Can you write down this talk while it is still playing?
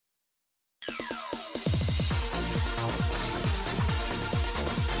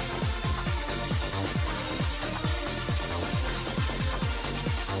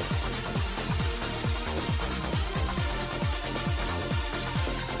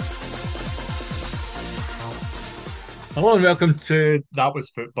Hello and welcome to That Was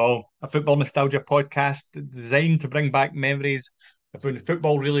Football, a football nostalgia podcast designed to bring back memories of when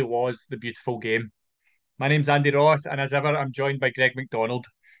football really was the beautiful game. My name's Andy Ross, and as ever, I'm joined by Greg McDonald.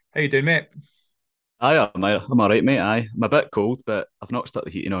 How you doing, mate? I'm all right, mate. I'm a bit cold, but I've not stuck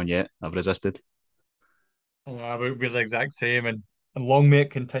the heating on yet. I've resisted. We're the exact same, and long may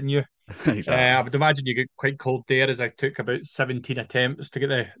it continue. I Exactly. would imagine you get quite cold there, as I took about 17 attempts to get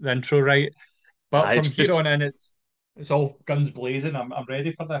the intro right. But It's from here just on in, it's all guns blazing. I'm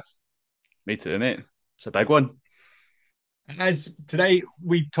ready for this. me too, mate. It's a big one. As tonight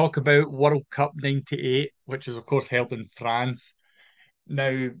we talk about World Cup '98, which is of course held in France.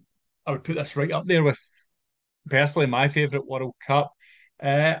 Now, I would put this right up there with personally my favourite World Cup.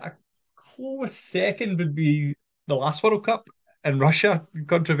 A close second would be the last World Cup in Russia,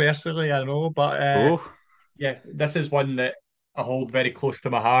 controversially, I know, but Oh, yeah, this is one that I hold very close to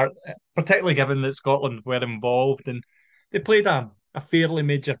my heart, particularly given that Scotland were involved and they played a fairly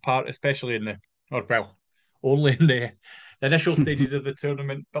major part, especially or well, only in the initial stages of the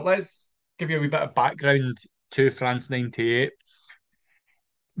tournament. But let's give you a wee bit of background to France '98.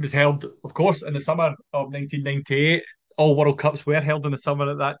 It was held, of course, in the summer of 1998. All World Cups were held in the summer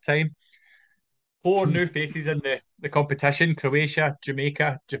at that time. Four new faces in the competition: Croatia,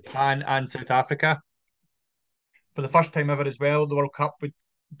 Jamaica, Japan, and South Africa. For the first time ever as well, the World Cup would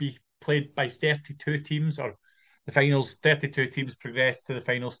be played by 32 teams, or the finals, 32 teams progressed to the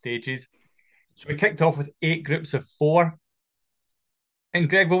final stages. So we kicked off with eight groups of four. And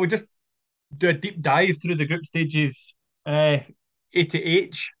Greg, will we just do a deep dive through the group stages uh, A to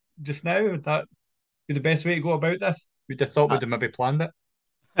H just now? Would that be the best way to go about this? We'd have thought we'd I, have maybe planned it.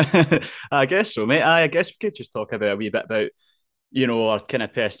 I guess so, mate. I guess we could just talk about a wee bit about our kind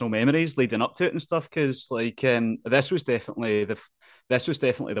of personal memories leading up to it and stuff. Because this was definitely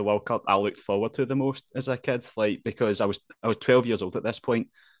the World Cup I looked forward to the most as a kid. Like because I was 12 years old at this point.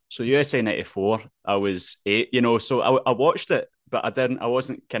 So USA '94, I was 8. So I watched it, but I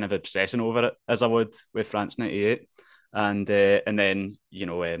wasn't kind of obsessing over it as I would with France '98, and then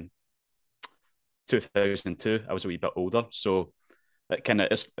 2002, I was a wee bit older, so it kind of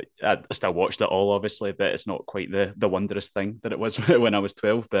I still watched it all, obviously, but it's not quite the wondrous thing that it was when I was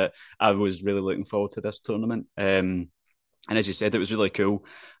 12. But I was really looking forward to this tournament. And as you said, it was really cool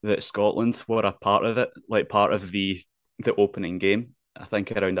that Scotland were a part of it, like part of the opening game. I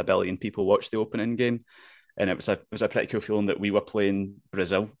think around 1 billion people watched the opening game, and it was a pretty cool feeling that we were playing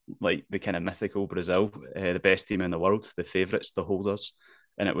Brazil, like the kind of mythical Brazil, the best team in the world, the favourites, the holders,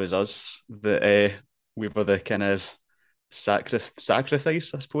 and it was us that we were the kind of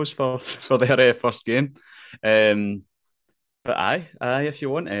sacrifice, I suppose, for their first game. Um, but if you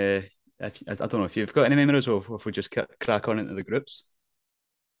want, I don't know if you've got any memories, or if we just crack on into the groups.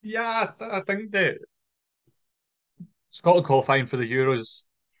 Yeah, I think that Scotland qualifying for the Euros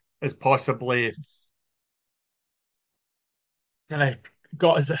is possibly kind of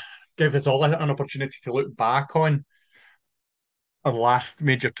got us, give us all an opportunity to look back on our last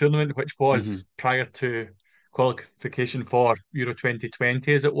major tournament, which Hmm. was prior to qualification for Euro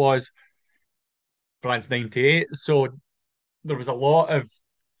 2020, as it was France '98. So there was a lot of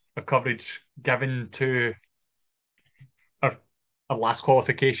coverage given to our, our last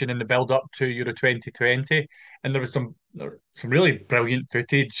qualification in the build up to Euro 2020, and there was some really brilliant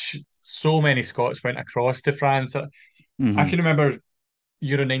footage. So many Scots went across to France. I Hmm. can remember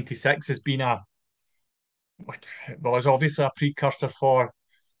Euro '96 as being well, it's obviously a precursor for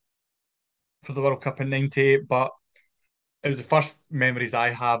the World Cup in '98, but it was the first memories I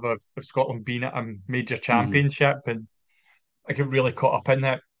have of Scotland being at a major Hmm. championship, and I get really caught up in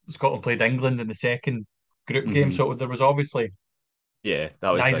it. Scotland played England in the second group game, Hmm. so there was obviously Yeah,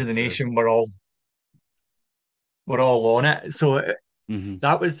 that the was eyes of big the too. nation were all on it. So Hmm.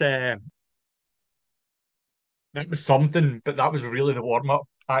 that was uh, that was something, but that was really the warm up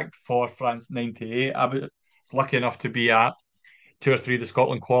act for France '98. I was lucky enough to be at two or three of the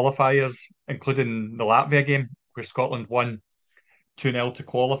Scotland qualifiers, including the Latvia game, where Scotland won 2-0 to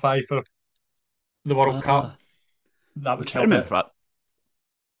qualify for the World Cup. Ah, That I'm was trying to held remember.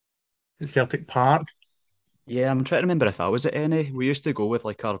 at Celtic Park. Yeah, I'm trying to remember if I was at any. We used to go with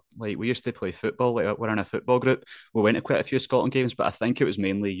we used to play football. Like we're in a football group. We went to quite a few Scotland games, but I think it was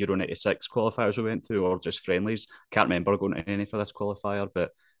mainly Euro '96 qualifiers we went to, or just friendlies. Can't remember going to any for this qualifier,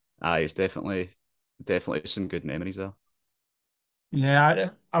 but it's definitely some good memories there. Yeah,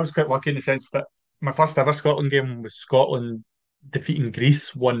 I was quite lucky in the sense that my first ever Scotland game was Scotland defeating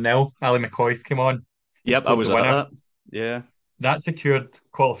Greece 1-0. Ali McCoist came on and Yep, I scored was the at winner. that. Yeah. That secured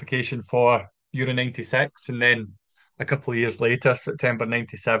qualification for Euro '96, and then a couple of years later, September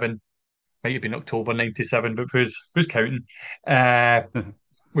 '97, might have been October '97, but who's counting? Uh,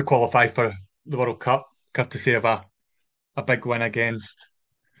 we qualified for the World Cup, courtesy of a big win against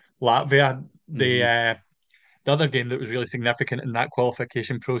Latvia. Hmm. The other game that was really significant in that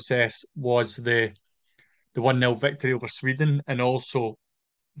qualification process was the 1-0 victory over Sweden and also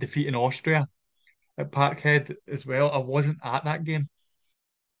defeating Austria at Parkhead as well. I wasn't at that game.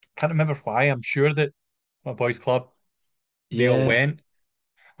 Can't remember why. I'm sure that my boys' club, they all Yeah, went.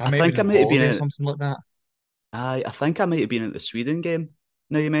 I I might have been think I on might have been holiday or in. something like that. I think I might have been at the Sweden game.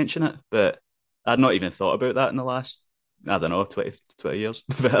 Now you mention it, but I'd not even thought about that in the last, I don't know, 20 years.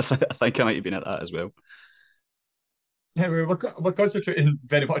 But I think I might have been at that as well. Yeah, we're concentrating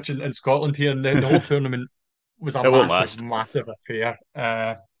very much in Scotland here, and the whole tournament was a It won't massive, last. massive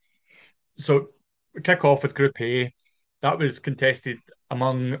affair. So we kick off with Group A. That was contested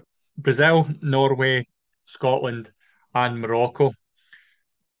among Brazil, Norway, Scotland, and Morocco.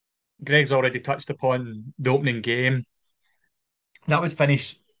 Greg's already touched upon the opening game. That would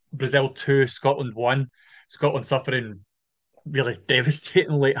finish Brazil 2, Scotland 1. Scotland suffering really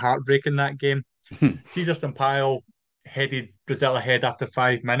devastating late heartbreak in that game. Cesar Sampaio headed Brazil ahead after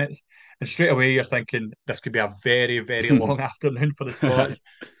 5 minutes. And straight away, you're thinking this could be a very, very long afternoon for the Scots.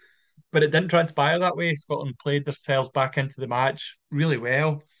 But it didn't transpire that way. Scotland played themselves back into the match really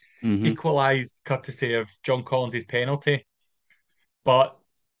well, Hmm. equalised courtesy of John Collins' penalty. But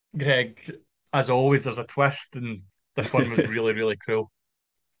Greg, as always, there's a twist, and this one was really, really cruel.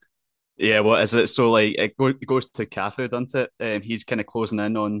 Yeah, what is it? So like it goes to Cafu, doesn't it? He's kind of closing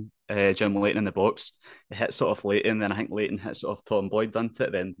in on Jim Leighton in the box. It hits sort of Leighton, then I think Leighton hits it off Tom Boyd, doesn't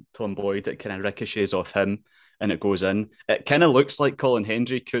it? Then Tom Boyd, it kind of ricochets off him and it goes in. It kind of looks like Colin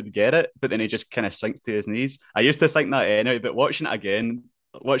Hendry could get it, but then he just kind of sinks to his knees. I used to think that anyway, but watching it again,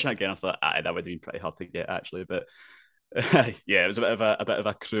 I thought, that would have been pretty hard to get actually. But yeah, it was a bit of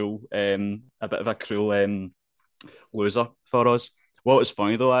a cruel loser for us. What was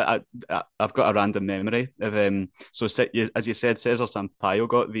funny though, I've got a random memory of so as you said, Cesar Sampaio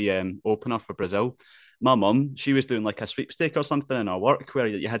got the opener for Brazil. My mum, she was doing like a sweepstake or something in her work where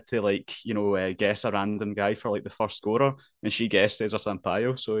you had to like guess a random guy for like the first scorer, and she guessed Cesar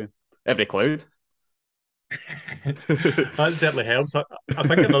Sampaio. So every cloud. That certainly helps. I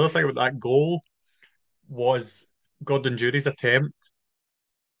think another thing about that goal was Gordon Jury's attempt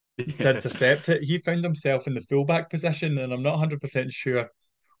to Yeah. intercept it. He found himself in the fullback position, and I'm not 100% sure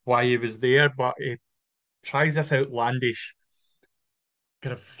why he was there, but he tries this outlandish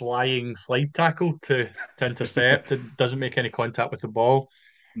kind of flying slide tackle to intercept and doesn't make any contact with the ball.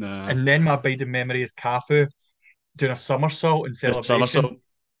 Nah. And then my abiding memory is Cafu doing a somersault in The celebration. somersault,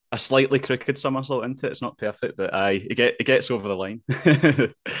 a slightly crooked somersault into it. It's not perfect, but it gets over the line.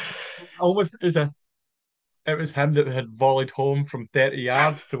 Almost as if it was him that had volleyed home from 30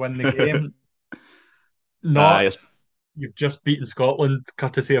 yards to win the game. Aye, Not you've just beaten Scotland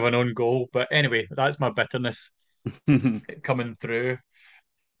courtesy of an own goal. But anyway, that's my bitterness coming through.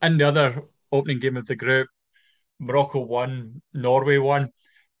 And the other opening game of the group, Morocco won, Norway won.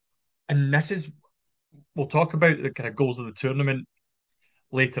 And this is, we'll talk about the kind of goals of the tournament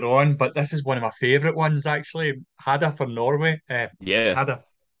later on, but this is one of my favourite ones actually. Hada for Norway. yeah, Hada,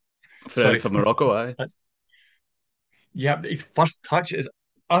 for sorry. for Morocco, aye. That's, yeah, his first touch is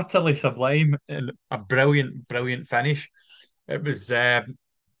utterly sublime and a brilliant, brilliant finish. It was,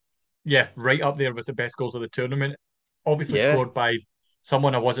 yeah, right up there with the best goals of the tournament. Obviously Yeah, scored by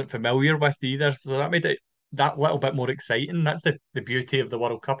someone I wasn't familiar with either, so that made it that little bit more exciting. That's the beauty of the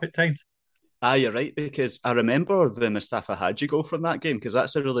World Cup at times. you're right, because I remember the Mustafa Hadji goal from that game because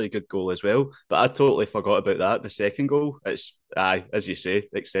that's a really good goal as well. But I totally forgot about that. The second goal, it's as you say,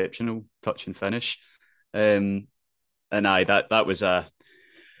 exceptional touch and finish. Um, and that was a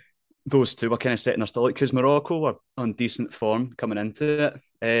those two were kind of setting their stall because Morocco were on decent form coming into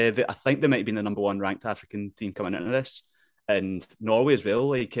it. I think they might have been the number one ranked African team coming into this, and Norway as well.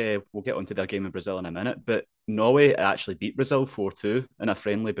 Like we'll get onto their game in Brazil in a minute, but Norway actually beat Brazil 4-2 in a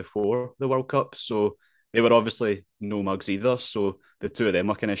friendly before the World Cup, so they were obviously no mugs either. So the two of them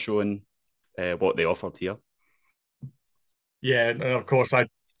were kind of showing what they offered here. Yeah, and of course I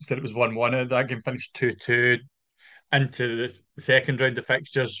said it was 1-1. That game finished 2-2. Into the second round of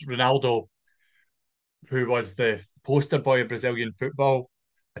fixtures, Ronaldo, who was the poster boy of Brazilian football,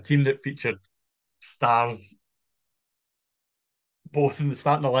 a team that featured stars both in the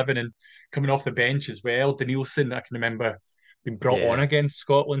starting 11 and coming off the bench as well. Danielson, I can remember being brought on Yeah. against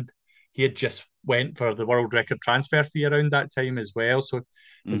Scotland. He had just went for the world record transfer fee around that time as well. So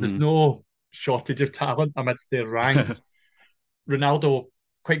there was Hmm. no shortage of talent amidst their ranks. Ronaldo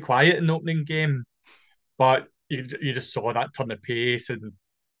quite quiet in the opening game, but you just saw that turn of pace and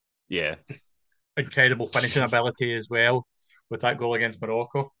Yeah. Just incredible finishing Jeez. ability as well with that goal against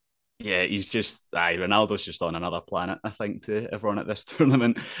Morocco. Yeah, he's just Ronaldo's just on another planet, I think, to everyone at this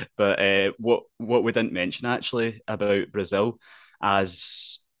tournament. But what we didn't mention actually about Brazil,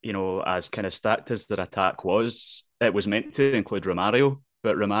 as you know, as kind of stacked as their attack was, it was meant to include Romario,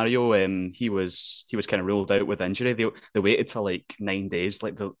 but Romario, he was kind of ruled out with injury. They waited for like 9 days,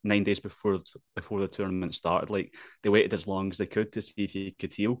 like the 9 days before the tournament started. Like they waited as long as they could to see if he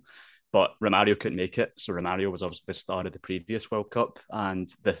could heal. But Romario couldn't make it. So Romario was obviously the star of the previous World Cup. And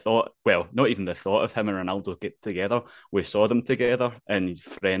the thought, well, not even the thought of him and Ronaldo get together. We saw them together in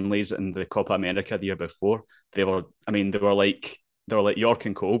friendlies in the Copa America the year before. They were like York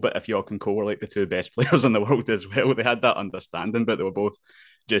and Cole, but if York and Cole were like the two best players in the world as well, they had that understanding, but they were both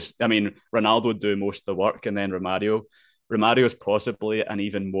Ronaldo would do most of the work, and then Romario's possibly an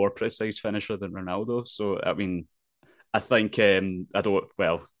even more precise finisher than Ronaldo. So I think I don't.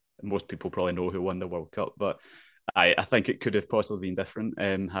 Well, most people probably know who won the World Cup, but I think it could have possibly been different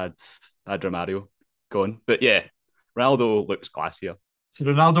had Romario gone. But yeah, Ronaldo looks classier. So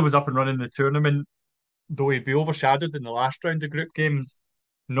Ronaldo was up and running the tournament, though he'd be overshadowed in the last round of group games.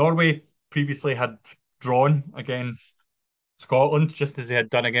 Norway previously had drawn against Scotland, just as they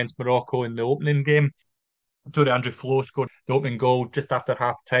had done against Morocco in the opening game. Tore Andrew Flo scored the opening goal just after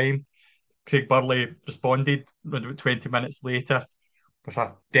half time. Craig Burley responded about 20 minutes later with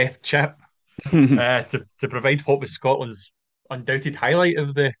a death chip to provide what was Scotland's undoubted highlight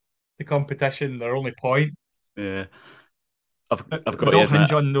of the competition, their only point. Yeah, I've It I've got would to all admit,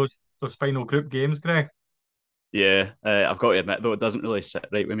 hinge on those final group games, Greg. yeah, I've got to admit though, it doesn't really sit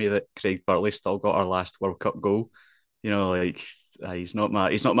right with me that Craig Burley still got our last World Cup goal. You know, like he's not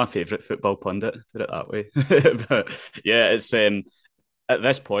my favourite football pundit, put it that way. But yeah, it's at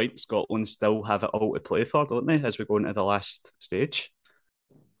this point Scotland still have it all to play for, don't they? As we go into the last stage.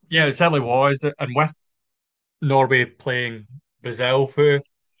 Yeah, it certainly was. And with Norway playing Brazil, who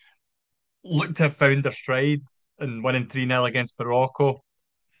looked to have found their stride and winning 3-0 against Morocco,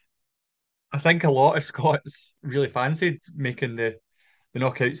 I think a lot of Scots really fancied making the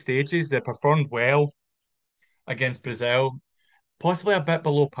knockout stages. They performed well against Brazil, possibly a bit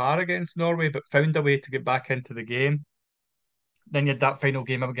below par against Norway, but found a way to get back into the game. Then you had that final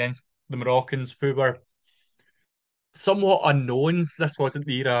game up against the Moroccans, who were somewhat unknowns. This wasn't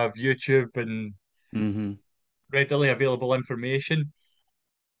the era of YouTube and Mm-hmm. readily available information.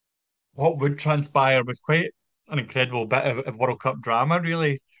 What would transpire was quite an incredible bit of World Cup drama,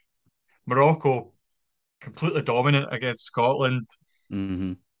 really. Morocco completely dominant against Scotland.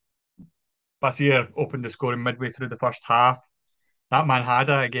 Mm-hmm. Basir opened the scoring midway through the first half. That man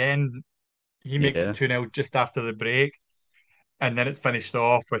Hada again, he makes it Yeah. 2-0 just after the break. And then it's finished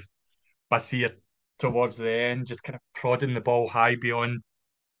off with Basir towards the end, just kind of prodding the ball high beyond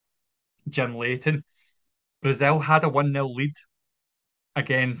Jim Leighton. Brazil had a 1-0 lead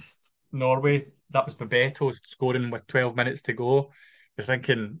against Norway. That was Bebeto scoring with 12 minutes to go. You're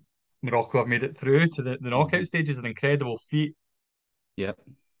thinking Morocco have made it through to the Mm-hmm. knockout stage is an incredible feat, Yep.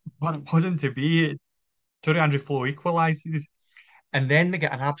 but it wasn't to be. Tore Andrew Flo equalises, and then they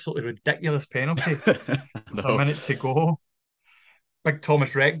get an absolutely ridiculous penalty with a No. minute to go. Big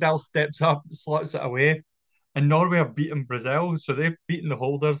Thomas Rekdal steps up, slots it away, and Norway have beaten Brazil, so they've beaten the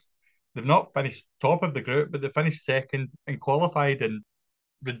holders. They've not finished top of the group, but they finished second and qualified in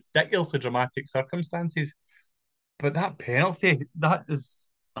ridiculously dramatic circumstances. But that penalty, that is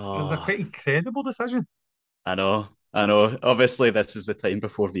a Oh, quite incredible decision. I know. I know. Obviously, this is the time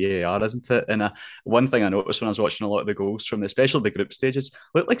before VAR, isn't it? And one thing I noticed when I was watching a lot of the goals from, especially the group stages,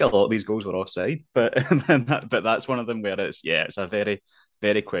 looked like a lot of these goals were offside. But but that's one of them where it's a very,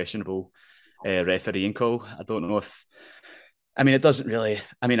 very questionable refereeing call. I don't know if it doesn't really.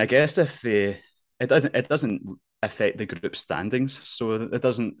 I guess if it doesn't affect the group standings, so it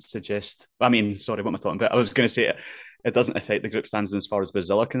doesn't suggest. Sorry, what am I talking about? I was going to say it doesn't affect the group standings as far as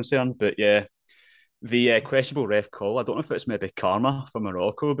Brazil are concerned, but yeah, the questionable ref call. I don't know if it's maybe karma for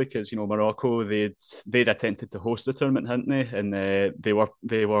Morocco because Morocco they'd attempted to host the tournament, hadn't they? And they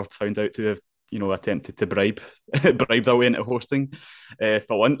were found out to have attempted to bribe their way into hosting.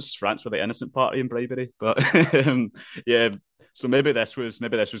 For once, France were the innocent party in bribery, but yeah. So maybe this was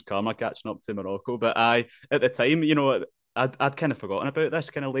karma catching up to Morocco. But at the time, I'd kind of forgotten about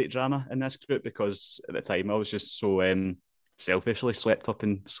this kind of late drama in this group because at the time I was just so selfishly swept up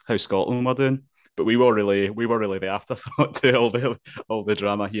in how Scotland were doing. But we were really the afterthought to all the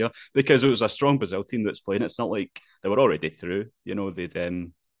drama here because it was a strong Brazil team that's playing. It's not like they were already through.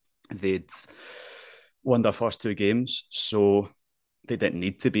 They'd won their first two games, so they didn't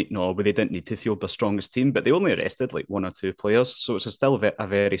need to beat Norway. They didn't need to field the strongest team, but they only rested like one or two players, so it's still a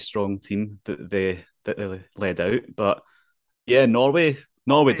very strong team that they led out. But yeah, Norway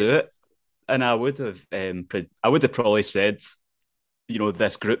do it, and I would have probably said,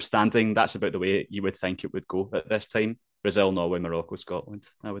 this group standing, that's about the way you would think it would go at this time. Brazil, Norway, Morocco, Scotland,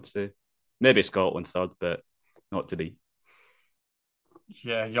 I would say. Maybe Scotland third, but not to be.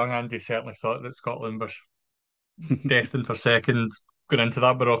 Yeah, young Andy certainly thought that Scotland were destined for second going into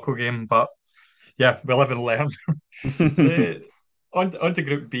that Morocco game, but yeah, we live and learn. The, on to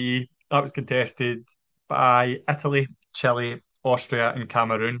Group B, that was contested by Italy, Chile, Austria, and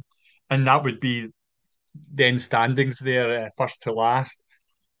Cameroon, and that would be then standings there, first to last.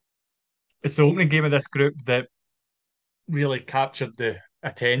 It's the opening game of this group that really captured the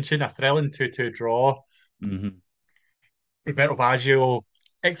attention. A thrilling 2-2 draw. Hmm. Roberto Baggio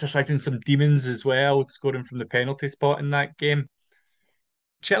exercising some demons as well, scoring from the penalty spot in that game.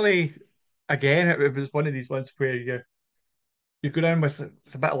 Chile, again, it was one of these ones where you go down with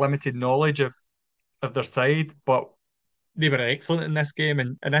a bit of limited knowledge of their side, but they were excellent in this game.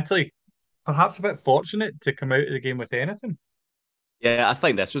 And Italy, perhaps a bit fortunate to come out of the game with anything. Yeah, I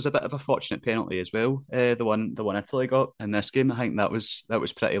think this was a bit of a fortunate penalty as well. The one Italy got in this game, I think that was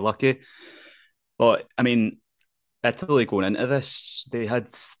pretty lucky. But I mean, Italy going into this, they had.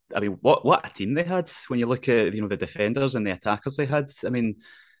 I mean, what a team they had when you look at the defenders and the attackers they had. I mean,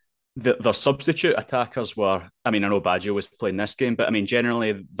 their substitute attackers were. I mean, I know Baggio was playing this game, but I mean,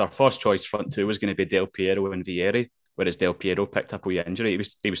 generally their first choice front two was going to be Del Piero and Vieri. Whereas Del Piero picked up a wee injury.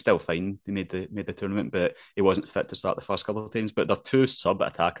 He was still fine. He made the tournament, but he wasn't fit to start the first couple of times. But their two sub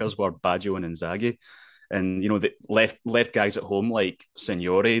attackers were Baggio and Inzaghi. And the left guys at home like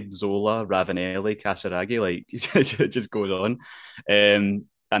Signori, Zola, Ravanelli, Casaraghi, like it just goes on. And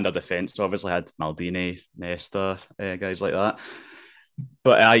their defence obviously had Maldini, Nesta, guys like that.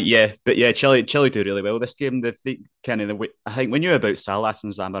 But yeah, Chile do really well this game. They kind of I think we knew about Salas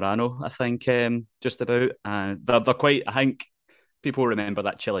and Zamorano. I think just about, and they're quite. I think people remember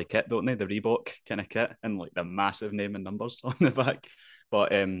that Chile kit, don't they? The Reebok kind of kit and like the massive name and numbers on the back.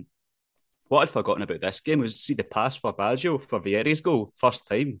 But what I'd forgotten about this game was see the pass for Baggio for Vieri's goal first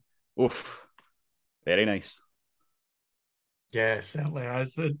time. Oof, very nice. Yeah, certainly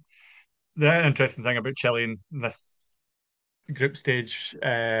has. The interesting thing about Chile in this group stage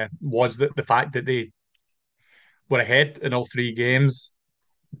was that the fact that they were ahead in all three games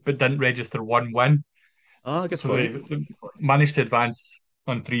but didn't register one win. Ah, good So point. they managed to advance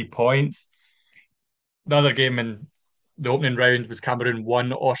on 3 points. The other game in the opening round was Cameroon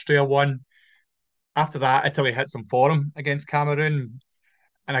 1, Austria 1. After that, Italy hit some form against Cameroon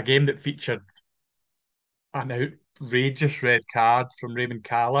in a game that featured an outrageous red card from Raymond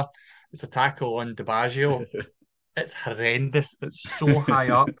Kala. It's a tackle on DiBaggio. It's horrendous. It's so high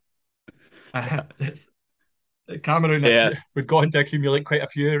up. It's Cameroon Yeah. would go on to accumulate quite a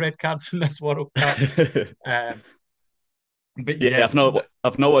few red cards in this World Cup. Um, but Yeah, yeah, I've not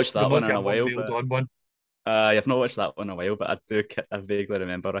watched we'll that not one see in a a one while, nailed but on one. I've not watched that one in a while. But I vaguely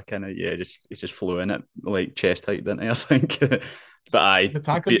remember. I kind of just flew in it like chest height, didn't he? I think. But The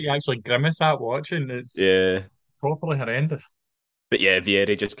tackle that you actually grimace at watching is yeah, properly horrendous. but yeah,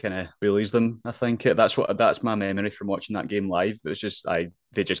 Vieri just kind of bullies them. I think that's my memory from watching that game live. It was just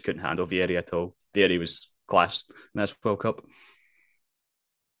they just couldn't handle Vieri at all. Vieri was class in this World Cup.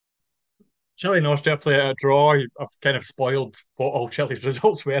 Chile and Austria play at a draw. I've kind of spoiled what all Chile's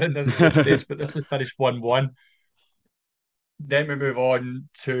results were in this group stage, but this was finished 1-1. Then we move on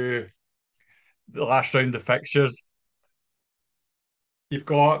to the last round of fixtures. You've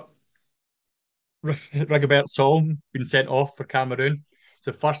got Rigobert Song been sent off for Cameroon,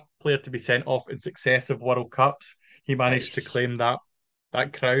 the first player to be sent off in successive World Cups. He managed to Nice. claim that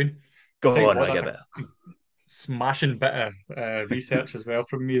crown. I tell Go you on, what, that's a Rigobert. smashing bit of research as well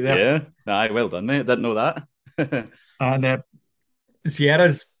from me there. Yeah, aye, well done, mate. Didn't know that. And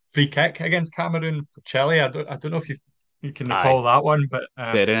Sierra's free kick against Cameroon for Chile. I don't know if you can Aye, recall that one, but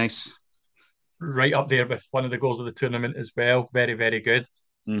very nice. right up there with one of the goals of the tournament as well. Very, very good.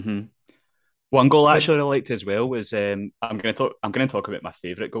 Hmm. One goal But actually I liked as well was I'm going to talk about my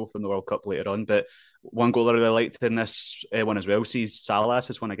favourite goal from the World Cup later on, but one goal I really liked in this one as well. See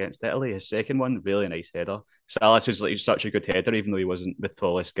Salas' one against Italy, his second one, really nice header. Salas was like such a good header, even though he wasn't the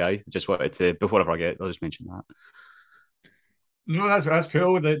tallest guy. Just wanted to before I forget, I'll just mention that. no, that's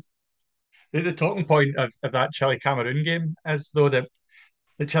cool. The talking point of that Chile Cameroon game is though that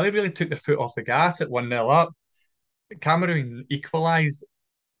the Chile really took their foot off the gas at 1-0 up. Cameroon equalised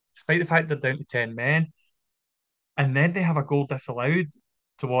despite the fact they're down to 10 men, and then they have a goal disallowed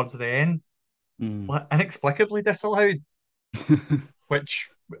towards the end, Mm. like, inexplicably disallowed. which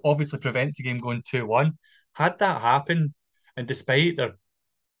obviously prevents the game going 2-1. Had that happened, and despite their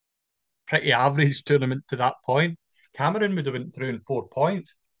pretty average tournament to that point, Cameroon would have went through in 4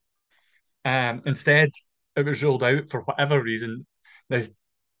 points. Instead, it was ruled out for whatever reason. Now,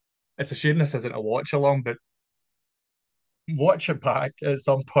 it's a shame this isn't a watch along, but watch it back at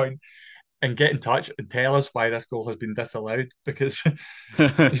some point and get in touch and tell us why this goal has been disallowed because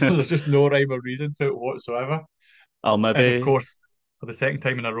there's just no rhyme or reason to it whatsoever. I'll And of maybe. course, for the second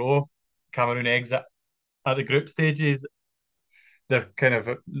time in a row, Cameroon exit at the group stages. Their kind of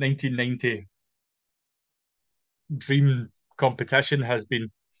 1990 dream competition has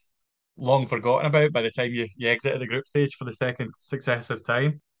been long forgotten about by the time you exit the group stage for the second successive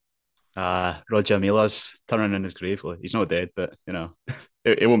time. Roger Mila's turning in his grave. Well, he's not dead, but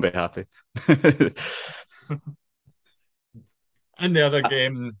he won't be happy. In the other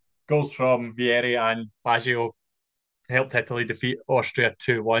game, goals from Vieri and Baggio helped Italy defeat Austria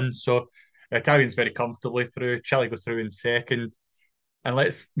 2-1. So the Italians very comfortably through. Chile go through in second. And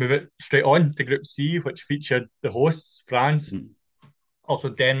let's move it straight on to Group C, which featured the hosts, France, also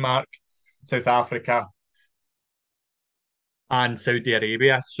Denmark, South Africa, and Saudi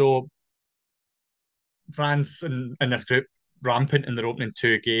Arabia. So France in this group rampant in their opening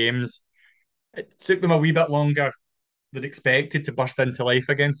two games. It took them a wee bit longer than expected to burst into life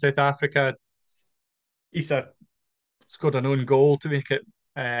against South Africa. Issa scored an own goal to make it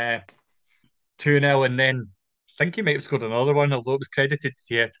 2-0, and then I think he might have scored another one, although it was credited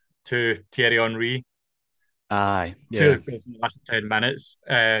to Thierry Henry. Aye, Two yeah. goals in the last 10 minutes.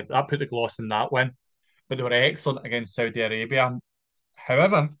 That put the gloss in that win. But they were excellent against Saudi Arabia.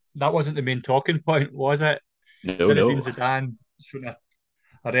 However, that wasn't the main talking point, was it? No, Zinedine no. Zidane showing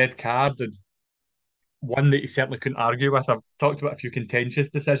a red card, and one that you certainly couldn't argue with. I've talked about a few contentious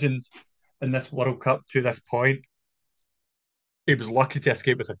decisions in this World Cup to this point. He was lucky to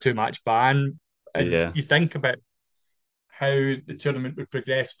escape with a two-match ban. And Yeah. you think about how the tournament would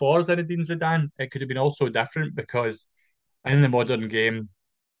progress for Zinedine Zidane, it could have been also different because in the modern game,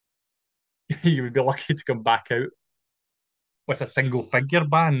 you would be lucky to come back out with a single figure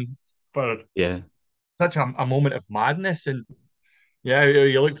ban for Yeah. such a moment of madness. And yeah,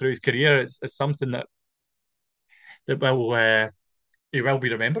 you look through his career, it's something that he will be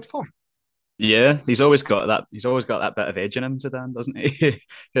remembered for. Yeah, he's always got that. He's always got that bit of edge in him, Zidane, doesn't he?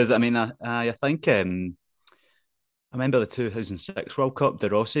 Because I mean, I think I remember the 2006 World Cup. De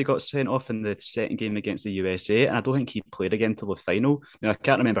Rossi got sent off in the second game against the USA, and I don't think he played again till the final. Now I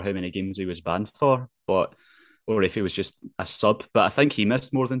can't remember how many games he was banned for, but or if he was just a sub. But I think he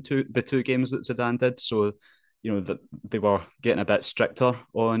missed more than the two games that Zidane did. So that they were getting a bit stricter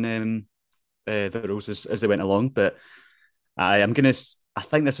on the rules as they went along. But I'm gonna. I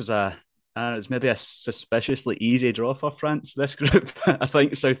think this is it's maybe a suspiciously easy draw for France. This group, I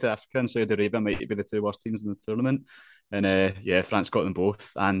think South Africa and Saudi Arabia might be the two worst teams in the tournament, and yeah, France got them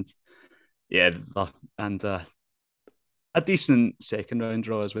both, and yeah, and a decent second round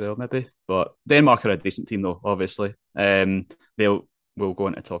draw as well, maybe. But Denmark are a decent team, though. Obviously, we'll go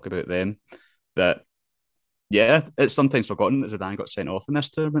on to talk about them, but yeah, it's sometimes forgotten that Zidane got sent off in this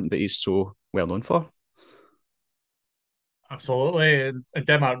tournament that he's so well known for. Absolutely. And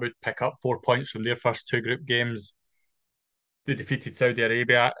Denmark would pick up 4 points from their first two group games. They defeated Saudi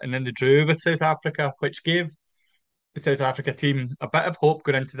Arabia and then they drew with South Africa, which gave the South Africa team a bit of hope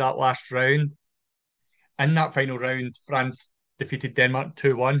going into that last round. In that final round, France defeated Denmark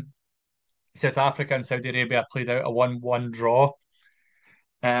 2-1. South Africa and Saudi Arabia played out a 1-1 draw.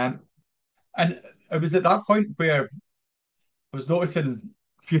 Um, and it was at that point where I was noticing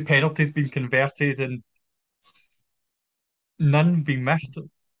a few penalties being converted and none being missed.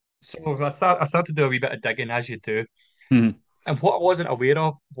 So I started to do a wee bit of digging, as you do. Hmm. And what I wasn't aware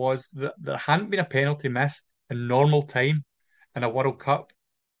of was that there hadn't been a penalty missed in normal time in a World Cup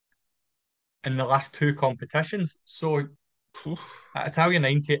in the last two competitions. So at Italia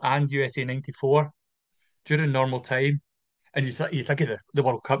 90 and USA 94 during normal time. And you think of the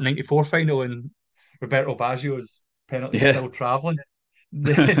World Cup 94 final and Roberto Baggio's penalty Yeah. still travelling.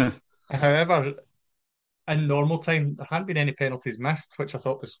 However, in normal time, there hadn't been any penalties missed, which I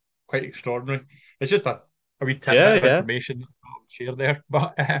thought was quite extraordinary. It's just a wee tidbit Yeah, of yeah. information I'll share there.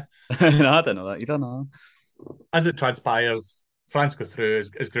 But No, I don't know that. You don't know. as it transpires, France go through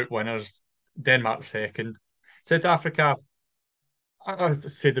as group winners, Denmark second. South Africa, I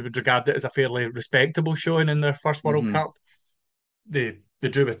would say they would regard it as a fairly respectable showing in their first World Hmm. Cup. They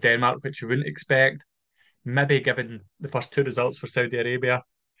drew with Denmark, which you wouldn't expect. Maybe given the first two results for Saudi Arabia,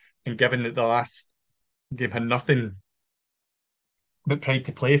 and given that the last game had nothing but pride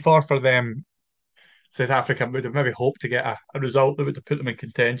to play for them, South Africa would have maybe hoped to get a result that would have put them in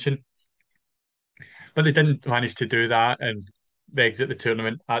contention, but they didn't manage to do that and they exit the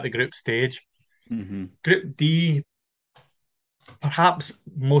tournament at the group stage. Hmm. Group D, perhaps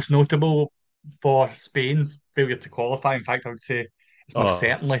most notable for Spain's failure to qualify. In fact, I would say it's most Oh,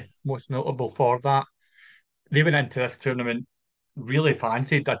 certainly most notable for that. They went into this tournament really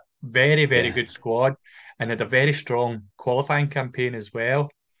fancied a very, very yeah. good squad and had a very strong qualifying campaign as well.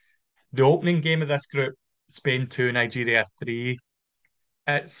 The opening game of this group, Spain 2, Nigeria 3,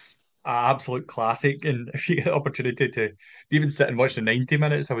 it's an absolute classic. And if you get the opportunity to even sit and watch the 90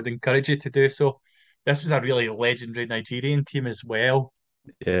 minutes, I would encourage you to do so. This was a really legendary Nigerian team as well.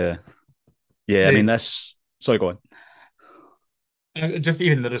 Yeah. Yeah. I mean, The this. Sorry, go on. just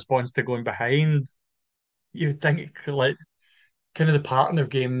even the response to going behind, you would think like kind of the pattern of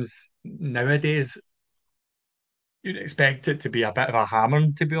games nowadays, you'd expect it to be a bit of a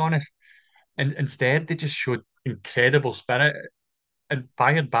hammering, to be honest. And instead, they just showed incredible spirit and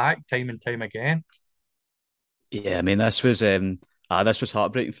fired back time and time again. Yeah, I mean, this was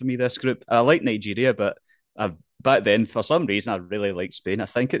heartbreaking for me. This group, I like Nigeria, but back then, for some reason, I really liked Spain. I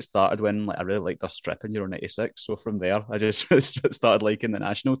think it started when I really liked their strip in Euro '96. So from there, I just started liking the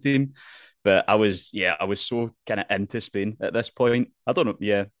national team. But I was so kind of into Spain at this point. I don't know,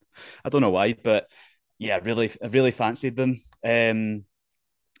 yeah, I don't know why, but yeah, I really fancied them.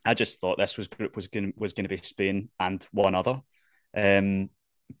 I just thought this was going to be Spain and one other. Um,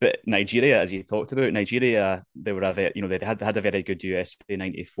 but Nigeria, as you talked about, Nigeria, they were they had a very good USA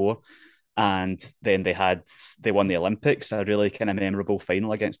 '94, and then they won the Olympics, a really kind of memorable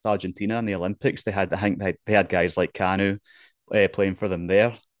final against Argentina in the Olympics. I think they had guys like Kanu playing for them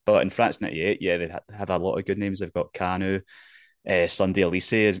there. But in France '98, yeah, they had a lot of good names. They've got Kanu, Sunday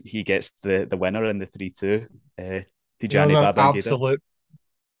Elise, he gets the winner in the 3-2. Tijani Another Babangida. absolute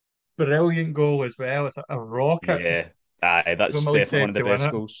brilliant goal as well. It's a rocket Yeah, aye, that's from definitely one Elise of the to win best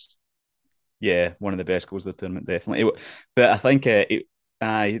it. goals. Yeah, one of the best goals of the tournament, definitely. But I think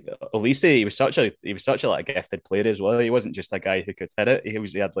Elise, he was such a like gifted player as well. He wasn't just a guy who could hit it.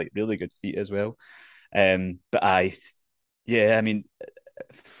 He had like really good feet as well. But yeah, I mean,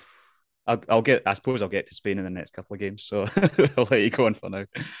 I suppose I'll get to Spain in the next couple of games. So I'll let you go on for now.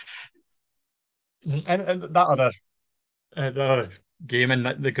 And that the other game in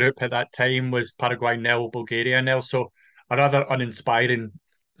the group at that time was Paraguay nil, Bulgaria nil. So a rather uninspiring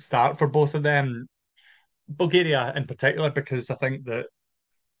start for both of them. Bulgaria in particular, because I think that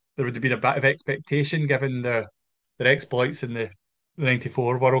there would have been a bit of expectation given their exploits in the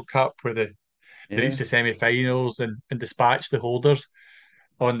 '94 World Cup, where they Yeah. reached the semi-finals and dispatched the holders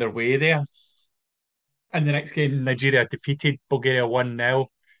on their way there. In the next game, Nigeria defeated Bulgaria 1-0.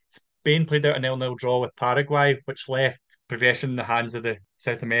 Spain played out a 0-0 draw with Paraguay, which left progression in the hands of the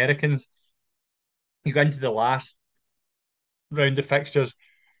South Americans. You go into the last round of fixtures,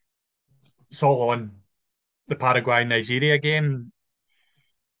 it's all on the Paraguay Nigeria game.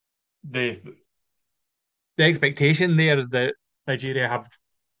 The the expectation there that Nigeria have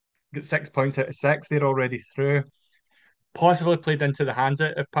got 6 points out of six, they're already through. Possibly played into the hands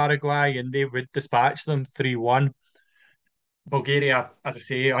of Paraguay and they would dispatch them 3-1. Bulgaria, as I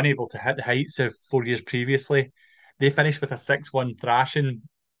say, unable to hit the heights of 4 years previously. They finished with a 6-1 thrashing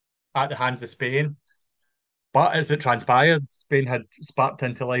at the hands of Spain. But as it transpired, Spain had sparked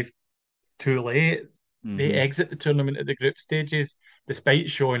into life too late. They Hmm. exit the tournament at the group stages, despite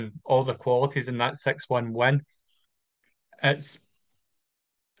showing all the qualities in that 6-1 win. It's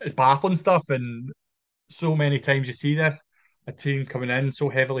it's baffling stuff, and so many times you see this, a team coming in so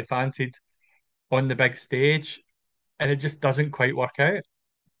heavily fancied on the big stage, and it just doesn't quite work out.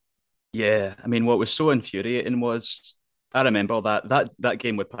 Yeah, I mean, what was so infuriating was I remember that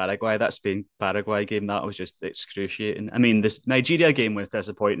game with Paraguay, that Spain Paraguay game, that was just excruciating. I mean, this Nigeria game was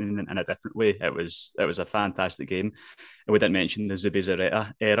disappointing in a different way. It was a fantastic game, and we didn't mention the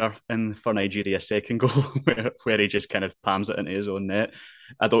Zubizarreta error in for Nigeria's second goal, where he just kind of palms it into his own net.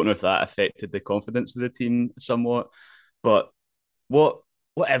 I don't know if that affected the confidence of the team somewhat, but what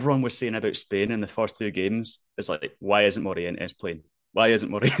what everyone was saying about Spain in the first two games is like, why isn't Morientes playing? Why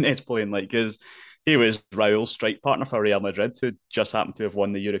isn't Morientes playing? Like, because he was Raul's strike partner for Real Madrid, who just happened to have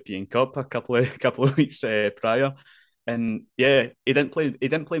won the European Cup a couple of weeks prior. And yeah, he didn't play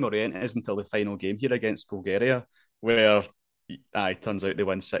Morientes until the final game here against Bulgaria, where turns out they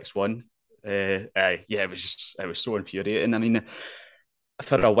win 6-1. Yeah, it was so infuriating. I mean,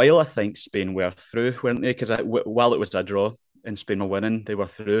 for a while, I think Spain were through, weren't they? Because while it was a draw and Spain were winning, they were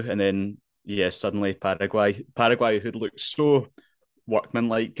through, and then yeah, suddenly Paraguay, who'd looked so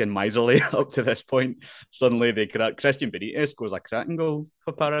workmanlike and miserly up to this point, suddenly they Christian Benitez scores a cracking goal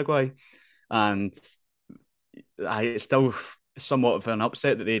for Paraguay, and it's still somewhat of an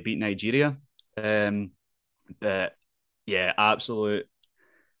upset that they beat Nigeria. Um, but yeah, absolute,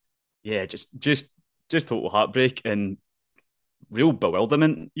 yeah, just total heartbreak and real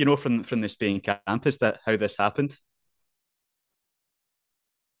bewilderment, from the Spain camp as to how this happened.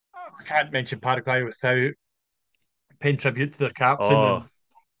 I can't mention Paraguay without paying tribute to their captain Oh,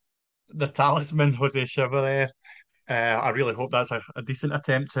 and the talisman, Jose Chevalier. I really hope that's a decent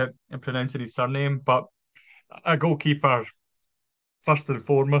attempt at in pronouncing his surname, but a goalkeeper first and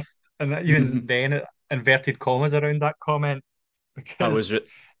foremost, and even that then, inverted commas around that comment was because it.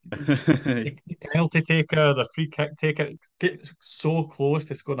 the penalty taker, the free kick taker, get so close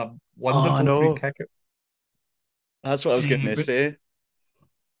to scoring a Oh wonderful free no, kick. that's what I was going to But say.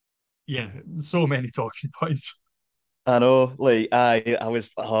 yeah, so many talking points. I know, like I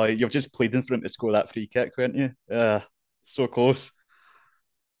was. Oh, you're just pleading for him to score that free kick, weren't you? So close.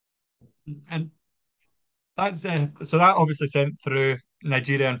 And that's so that obviously sent through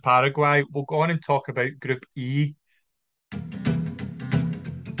Nigeria and Paraguay. We'll go on and talk about Group E.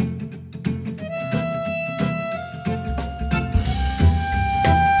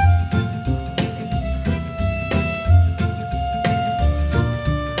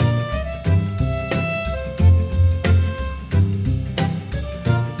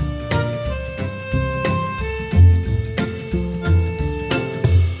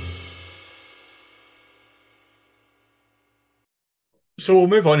 So we'll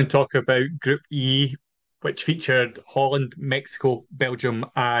move on and talk about Group E, which featured Holland, Mexico, Belgium,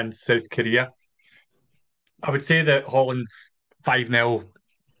 and South Korea. I would say that Holland's 5-0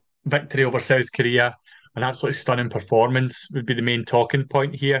 victory over South Korea, an absolutely stunning performance, would be the main talking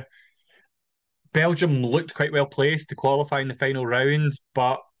point here. Belgium looked quite well placed to qualify in the final round,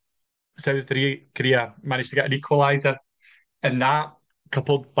 but Korea managed to get an equaliser. And that,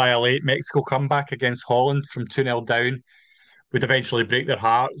 coupled by a late Mexico comeback against Holland from 2-0 down, would eventually break their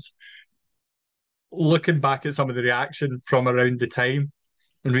hearts. Looking back at some of the reaction from around the time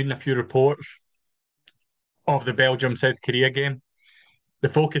and reading a few reports of the Belgium South Korea game, the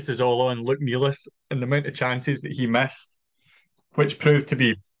focus is all on Luke Nielis and the amount of chances that he missed, which proved to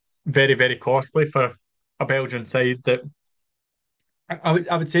be very, very costly for a Belgian side that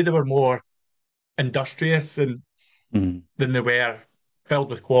I would say they were more industrious and Mm. than they were filled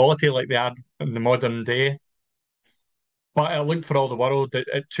with quality like they had in the modern day. But it looked for all the world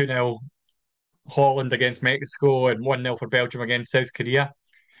at 2-0 Holland against Mexico and 1-0 for Belgium against South Korea,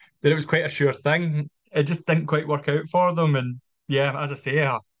 that it was quite a sure thing. It just didn't quite work out for them. And yeah, as I say,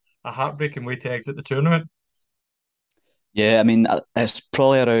 a heartbreaking way to exit the tournament. Yeah, I mean, it's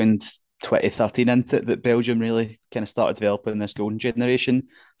probably around 2013 into it that Belgium really kind of started developing this golden generation.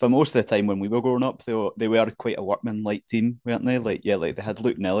 For most of the time when we were growing up, they were quite a workman-like team, weren't they? Like, yeah, like they had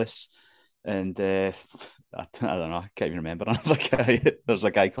Luke Nellis and I don't know, I can't even remember another guy. There's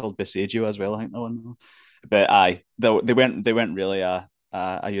a guy called Bisagio as well, I think the one. But they weren't really a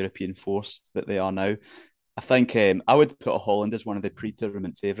European force that they are now. I think I would put Holland as one of the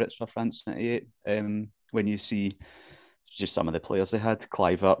pre-tournament favourites for France '98. When you see just some of the players they had: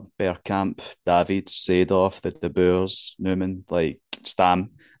 Kluivert, Bergkamp, David, Seedorf, the De Boers, Newman, like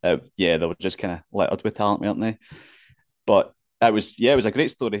Stam. Yeah, they were just kind of littered with talent, weren't they? But it was a great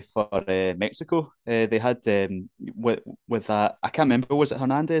story for Mexico. They had with that. I can't remember. Was it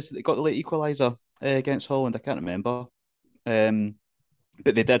Hernandez that got the late equaliser against Holland? I can't remember. Um,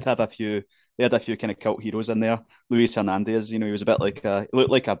 but they did have a few. They had a few kind of cult heroes in there. Luis Hernandez, he was a bit he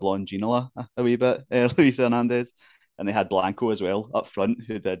looked like a blonde Ginola a wee bit. Luis Hernandez, and they had Blanco as well up front,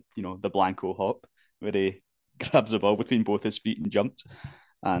 who did the Blanco hop, where he grabs the ball between both his feet and jumps.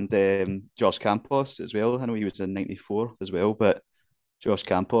 And Josh Campos as well. I know he was in '94 as well, but Josh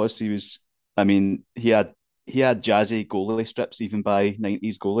Campos, I mean, he had jazzy goalie strips even by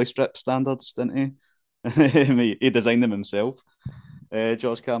 '90s goalie strip standards, didn't he? He designed them himself,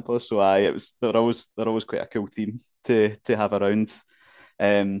 Josh Campos. So they're always quite a cool team to have around.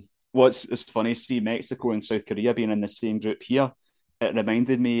 What's it's funny, see Mexico and South Korea being in the same group here. It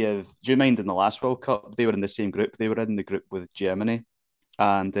reminded me of. Do you mind in the last World Cup they were in the same group? They were in the group with Germany,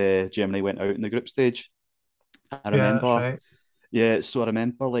 and Germany went out in the group stage. I Yeah, that's remember. right. Yeah, so I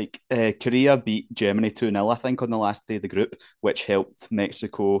remember Korea beat Germany 2-0, I think, on the last day of the group, which helped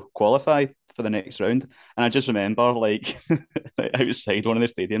Mexico qualify for the next round. And I just remember outside one of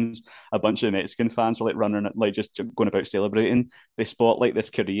the stadiums, a bunch of Mexican fans were running, just going about celebrating. They spot this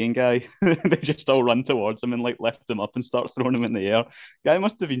Korean guy. They just all run towards him and lift him up and start throwing him in the air. Guy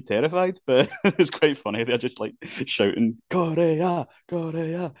must have been terrified, but it was quite funny. They're just shouting, Korea,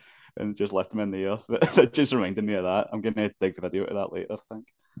 Korea, and just left him in the air. That just reminded me of that. I'm going to dig the video to that later, I think.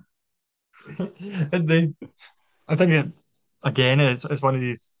 And then I think again it's one of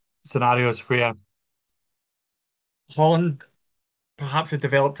these scenarios where Holland perhaps had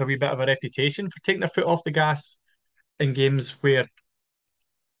developed a wee bit of a reputation for taking their foot off the gas in games where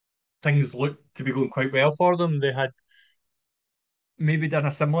things looked to be going quite well for them. They had maybe done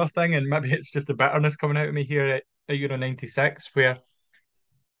a similar thing, and maybe it's just the bitterness coming out of me here at Euro 96, where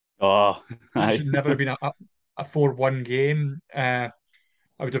Oh, that aye. should never have been a 4-1 game. I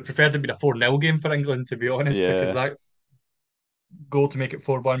would have preferred it to be a 4-0 game for England, to be honest, because Yeah. that goal to make it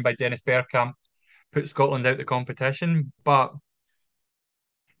 4-1 by Dennis Bergkamp put Scotland out the competition. But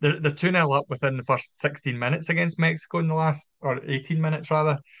they're 2-0 up within the first 16 minutes against Mexico in the last, or 18 minutes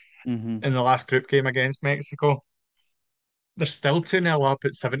rather, Hmm. in the last group game against Mexico. They're still 2-0 up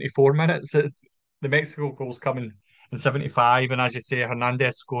at 74 minutes. The Mexico goal's coming in 75, and as you say,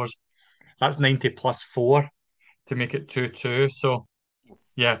 Hernandez scores. That's 90 plus four to make it 2-2. So,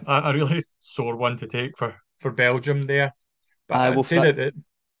 yeah, a really sore one to take for Belgium there. But I will. I'd say that,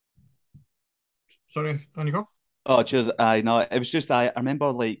 sorry, on you go. Oh, cheers. I know. It was just I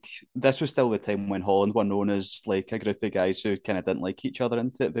remember like this was still the time when Holland were known as like a group of guys who kind of didn't like each other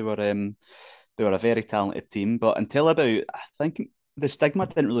into it. They were a very talented team, but until about I think the stigma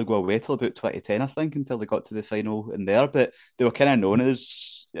didn't really go away till about 2010, I think, until they got to the final in there. But they were kind of known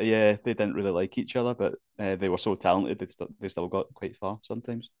as yeah, they didn't really like each other, but they were so talented they still got quite far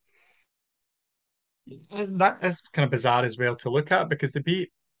sometimes. And that is kind of bizarre as well to look at because they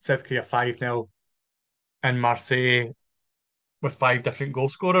beat South Korea 5-0 in Marseille with five different goal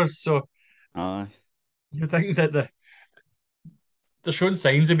scorers. So Aye. you think that they're showing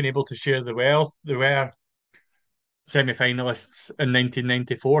signs of being able to share the wealth. They were semi-finalists in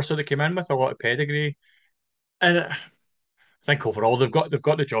 1994, so they came in with a lot of pedigree. And I think overall they've got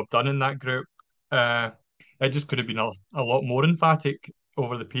the job done in that group. Uh, it just could have been a lot more emphatic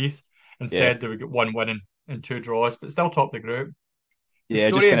over the piece. Yeah, Instead, they would get one win and two draws, but still top the group. The yeah,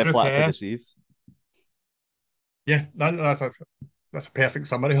 just story of kind of Group flat to F, deceive. yeah, that's a perfect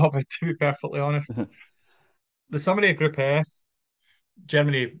summary of it. To be perfectly honest, the summary of Group F: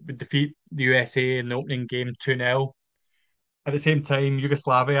 Germany would defeat the USA in the opening game 2-0. At the same time,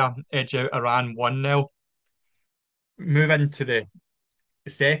 Yugoslavia edge out Iran 1-0. Move into the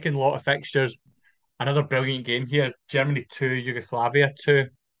second lot of fixtures. Another brilliant game here. Germany 2, Yugoslavia 2.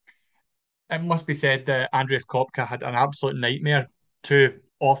 It must be said that Andreas Kopka had an absolute nightmare. Two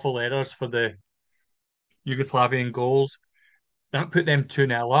awful errors for the Yugoslavian goals. That put them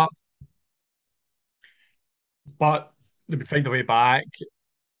 2-0 up. But they would find a way back.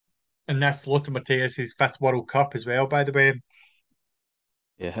 And this Lothar Matthäus' fifth World Cup as well, by the way.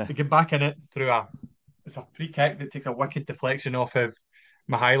 Yeah. They get back in it through it's a free kick that takes a wicked deflection off of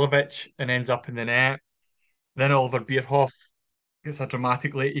Mihailovic and ends up in the net. Then Oliver Bierhoff gets a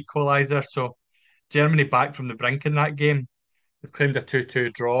dramatic late equaliser. So Germany back from the brink in that game. They've claimed a 2-2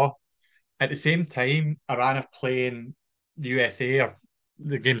 draw. At the same time, Iran are playing the USA, or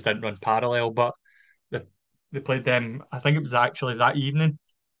the games didn't run parallel, but they, they played them, I think it was actually that evening.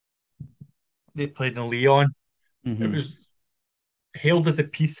 They played in Lyon. It Hmm. was hailed as a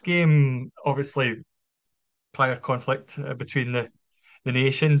peace game, obviously, prior conflict between the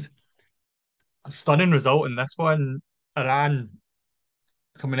nations. A stunning result in this one. Iran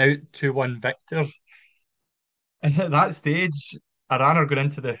coming out 2-1 victors. And at that stage, Iran are going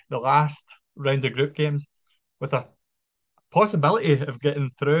into the last round of group games with a possibility of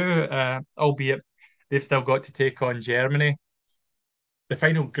getting through, albeit they've still got to take on Germany. The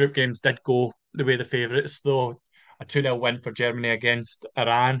final group games did go the way of the favourites, though. A 2-0 win for Germany against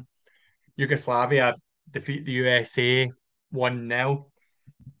Iran. Yugoslavia defeat the USA 1-0.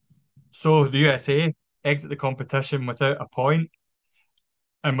 So the USA exit the competition without a point.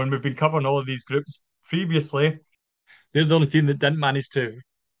 And when we've been covering all of these groups previously, they're the only team that didn't manage to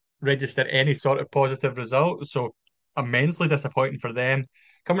register any sort of positive result. So immensely disappointing for them.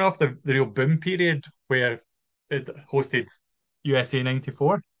 Coming off the real boom period where it hosted USA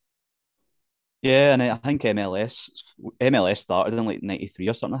 94. Yeah, and I think MLS started in like '93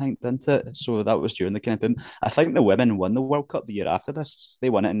 or something, I think, didn't it? So that was during the kind of boom. I think the women won the World Cup the year after this. They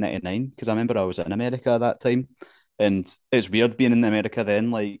won it in '99 because I remember I was in America at that time. And it's weird being in America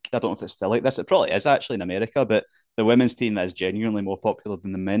then. Like, I don't know if it's still like this. It probably is actually in America, but the women's team is genuinely more popular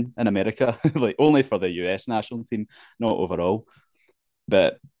than the men in America. Like, only for the US national team, not overall.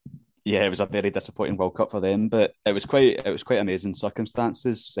 But yeah, it was a very disappointing World Cup for them, but it was quite amazing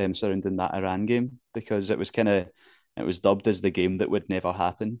circumstances surrounding that Iran game because it was dubbed as the game that would never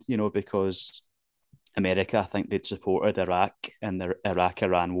happen, because America, I think they'd supported Iraq in the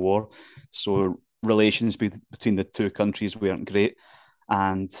Iraq-Iran war, so relations between the two countries weren't great.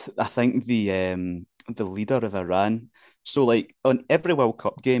 And I think the leader of Iran. So like on every World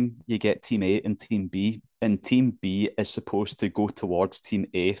Cup game, you get Team A and Team B, and Team B is supposed to go towards Team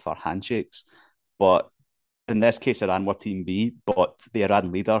A for handshakes. But in this case, Iran were Team B, but the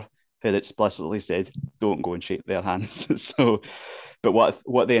Iran leader had explicitly said, "Don't go and shake their hands." So, but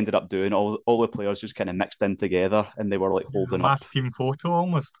what they ended up doing, all the players just kind of mixed in together, and they were like Yeah, a holding up. mass team photo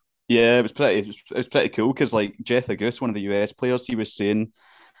almost. Yeah, it was pretty cool because like Jeff Agoos, one of the US players, he was saying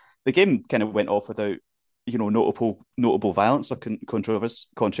the game kind of went off without notable violence or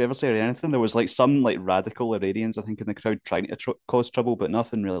controversy or anything. There was like some like radical Iranians, I think, in the crowd trying to cause trouble, but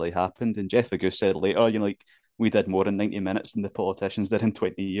nothing really happened. And Jeff Agoos said later, like we did more in 90 minutes than the politicians did in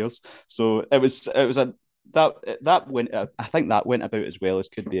 20 years. So it was a that went I think that went about as well as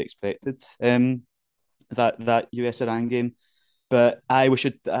could be expected. That US Iran game. But we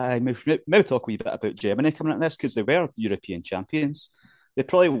should maybe talk a wee bit about Germany coming at this because they were European champions. They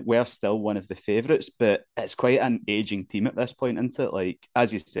probably were still one of the favourites, but it's quite an aging team at this point, isn't it? Like,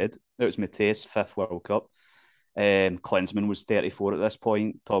 as you said, it was Mateus' fifth World Cup. Klinsmann was 34 at this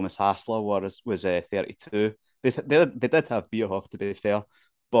point. Thomas Hassler was 32. They did have Bierhoff, to be fair,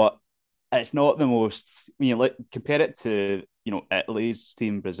 but it's not the most, when you compare it to, Italy's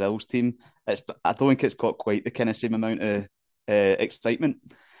team, Brazil's team, I don't think it's got quite the kind of same amount of excitement.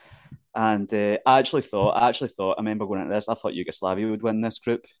 And I remember going into this, I thought Yugoslavia would win this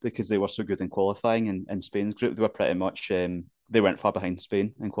group because they were so good in qualifying. And in Spain's group, they were pretty much, they weren't far behind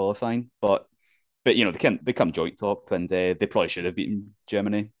Spain in qualifying. But they come joint top, and they probably should have beaten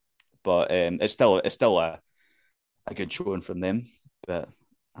Germany. But it's still a good showing from them. But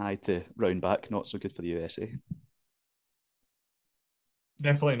I had to round back, not so good for the USA.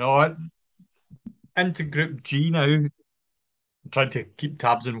 Definitely not. Into Group G now. I'm trying to keep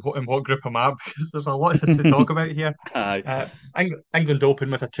tabs in what group I'm at because there's a lot to talk about here. Aye. England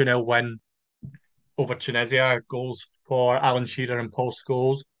opened with a 2-0 win over Tunisia, goals for Alan Shearer and Paul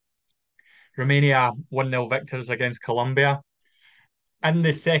Scholes. Romania 1-0 victors against Colombia. In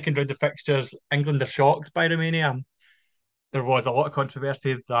the second round of fixtures, England are shocked by Romania. There was a lot of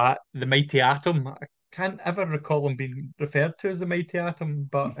controversy that the Mighty Atom, I can't ever recall him being referred to as the Mighty Atom,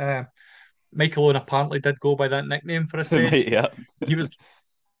 but Michael Owen apparently did go by that nickname for a stage. Yeah. He was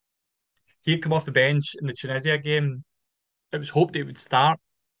he had come off the bench in the Tunisia game. It was hoped he would start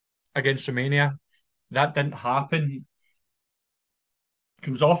against Romania. That didn't happen.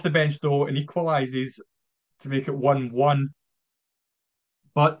 Comes off the bench though and equalises to make it 1-1.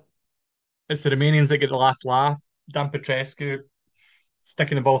 But it's the Romanians that get the last laugh. Dan Petrescu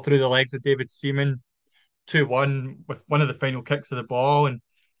sticking the ball through the legs of David Seaman, 2-1 with one of the final kicks of the ball. And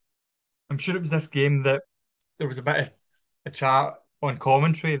I'm sure it was this game that there was a bit of a chat on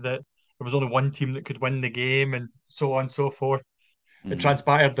commentary that there was only one team that could win the game and so on and so forth. It Mm.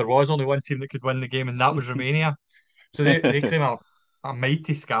 transpired there was only one team that could win the game, and that was Romania. So they claim a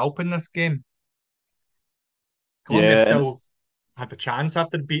mighty scalp in this game. Colombia Yeah, and still had the chance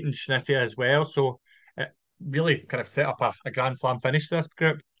after beating Tunisia as well. So it really kind of set up a Grand Slam finish to this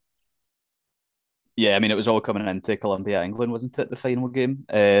group. yeah, I mean, it was all coming into Colombia, England, wasn't it? The final game.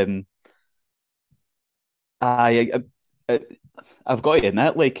 I, I, I've got to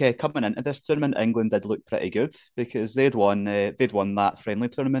admit, like coming into this tournament, England did look pretty good because they'd won that friendly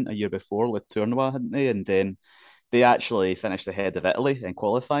tournament a year before with Tournoi, hadn't they? And they actually finished ahead of Italy in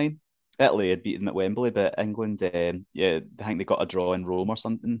qualifying. Italy had beaten them at Wembley, but England, yeah, I think they got a draw in Rome or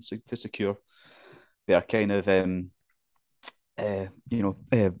something to secure their kind of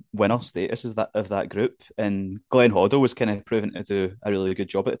winner status of that group. And Glenn Hoddle was kind of proven to do a really good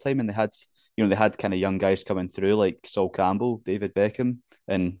job at the time, and they had kind of young guys coming through like Sol Campbell, David Beckham,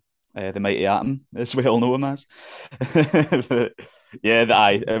 and the mighty Atom, as we all know him as. But, yeah,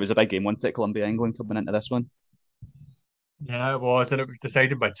 it was a big game, wasn't it? Colombia, England coming into this one. Yeah, it was, and it was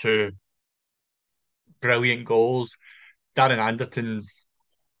decided by two brilliant goals. Darren Anderton's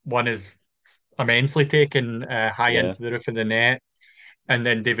one is immensely taken high Yeah. into the roof of the net, and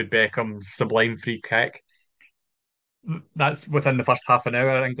then David Beckham's sublime free kick. That's within the first half an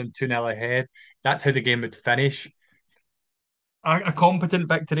hour, England 2-0 ahead. That's how the game would finish. A competent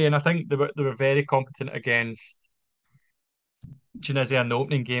victory, and I think they were very competent against Tunisia in the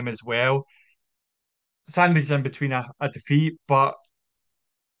opening game as well. Sandwiched in between a defeat, but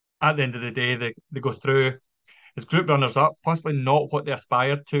at the end of the day, they go through as group runners up, possibly not what they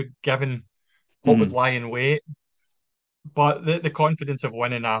aspired to, given what would Mm. lie in wait. But the confidence of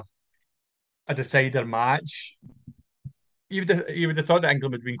winning a decider match, you would have thought that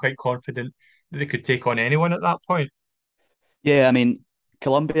England would have been quite confident that they could take on anyone at that point. Yeah, I mean,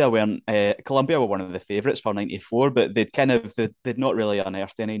 Colombia were one of the favourites for '94, but they'd not really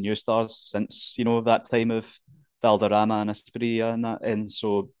unearthed any new stars since that time of Valderrama and Asprilla and that, and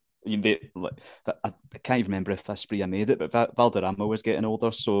so I can't even remember if Asprilla made it, but Valderrama was getting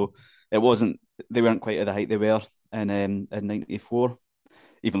older, so it wasn't they weren't quite at the height they were in '94.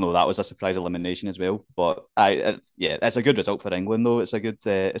 Even though that was a surprise elimination as well, but it's a good result for England though. It's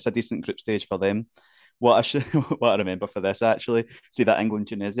a decent group stage for them. What I should, what I remember for this actually, see that England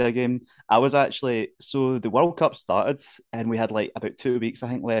Tunisia game. I was actually so the World Cup started and we had like about 2 weeks I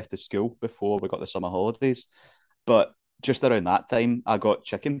think left of school before we got the summer holidays. But just around that time, I got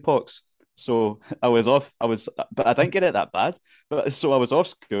chicken pox. So I was off. But I didn't get it that bad. But so I was off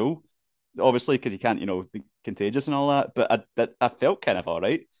school, obviously because you can't, be contagious and all that. But I felt kind of all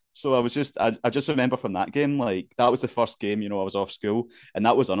right. So I just remember from that game, like that was the first game, I was off school, and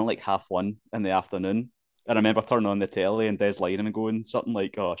that was on at like 1:30 in the afternoon. And I remember turning on the telly and Des Lynam going something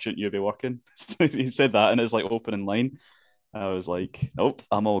like, "Oh, shouldn't you be working?" So he said that in his like opening line. I was like, "Nope,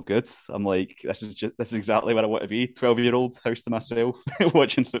 I'm all good." I'm like, this is exactly where I want to be. 12-year-old, house to myself,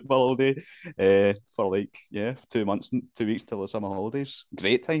 watching football all day, for like 2 months, 2 weeks till the summer holidays.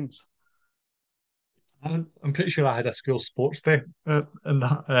 Great times. I'm pretty sure I had a school sports day in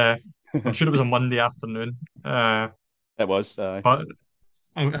that. I'm sure it was a Monday afternoon. It was. But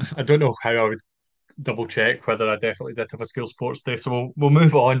I don't know how I would double check whether I definitely did have a school sports day. So we'll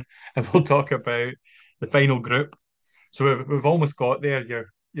move on and we'll talk about the final group. So we've almost got there.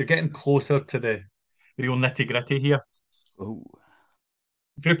 You're getting closer to the real nitty gritty here. Oh,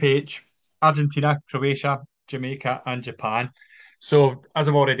 Group H: Argentina, Croatia, Jamaica, and Japan. So as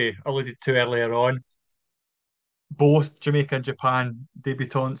I've already alluded to earlier on, both Jamaica and Japan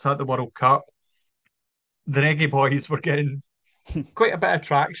debutants at the World Cup. The Reggae Boys were getting quite a bit of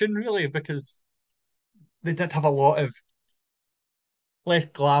traction, really, because they did have a lot of less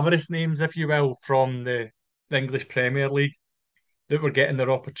glamorous names, if you will, from the English Premier League that were getting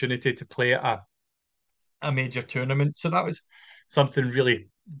their opportunity to play at a major tournament. So that was something really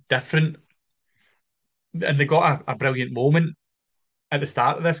different. And they got a brilliant moment at the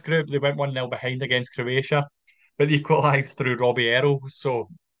start of this group. They went 1-0 behind against Croatia, but they equalised through Robbie Earle. So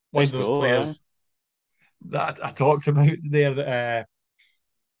one of nice those goal, players that I talked about there,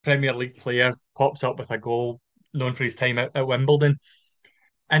 Premier League player, pops up with a goal, known for his time at Wimbledon.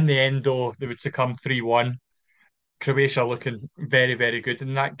 In the end, though, they would succumb 3-1. Croatia looking very, very good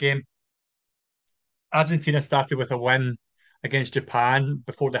in that game. Argentina started with a win against Japan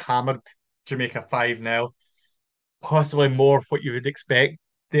before they hammered Jamaica 5-0. Possibly more what you would expect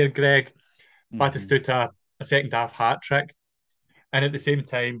there, Greg. Mm-hmm. Batistuta, a second half hat trick. And at the same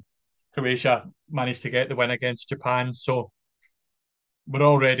time, Croatia managed to get the win against Japan. So we're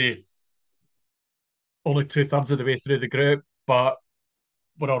already only two-thirds of the way through the group, but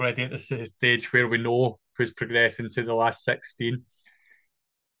we're already at the stage where we know who's progressing to the last 16.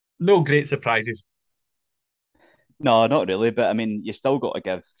 No great surprises. No, not really. But I mean, you still got to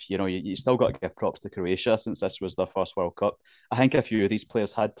give, you still got to give props to Croatia since this was their first World Cup. I think a few of these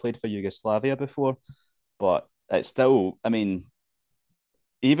players had played for Yugoslavia before, but it's still, I mean,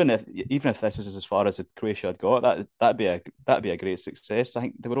 even if this is as far as Croatia had got, that'd be a great success. I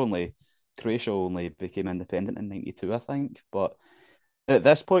think Croatia only became independent in '92, I think. But at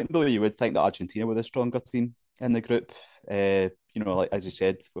this point, though, you would think that Argentina were the stronger team in the group. Like as you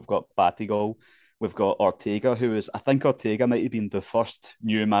said, we've got Batigol, we've got Ortega, I think Ortega might have been the first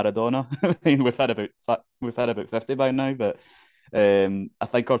new Maradona. I mean, we've had about 50 by now, but I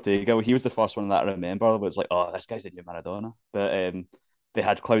think Ortega, he was the first one that I remember. Was like, oh, this guy's the new Maradona. But they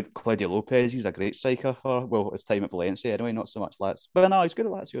had Claudio Lopez. He's a great striker for his time at Valencia. Anyway, not so much Lazio, but no, he's good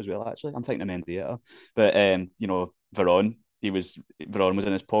at Lazio as well. Actually, I'm thinking of Mendieta, but Veron. Veron was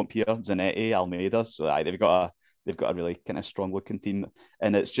in his pomp here. Zanetti, Almeida. So they've got a really kind of strong looking team,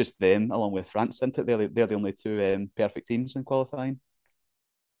 and it's just them along with France. Isn't it? They're the only two perfect teams in qualifying.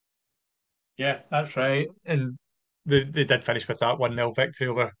 Yeah, that's right. And they did finish with that 1-0 victory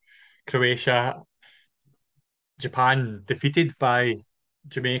over Croatia. Japan defeated by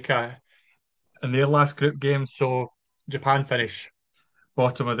Jamaica in their last group game. So Japan finish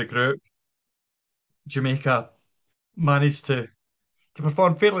bottom of the group. Jamaica managed to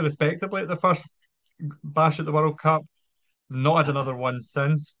perform fairly respectably at the first bash at the World Cup. Not had another one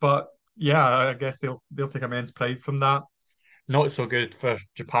since, but yeah, I guess they'll take immense pride from that. Not so good for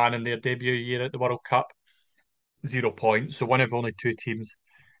Japan in their debut year at the World Cup. 0 points. So one of only two teams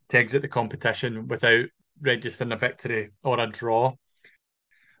to exit the competition without registering a victory or a draw.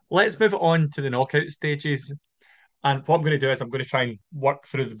 Let's move on to the knockout stages. And what I'm going to do is I'm going to try and work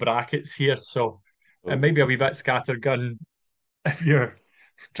through the brackets here. So it might be a Oh, wee bit scattergun if you're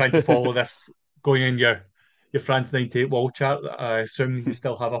trying to follow this, going in your France '98 wall chart that I assume you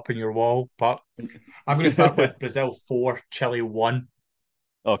still have up on your wall. But I'm going to start with Brazil 4, Chile 1.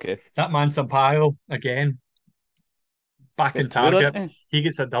 Okay. That man Sampaio, again, back Gets in two, target. doesn't He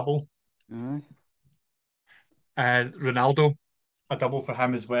gets a double. he? Aye. Ronaldo, a double for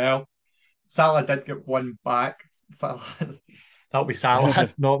him as well. Salah did get one back. Salah, that'll be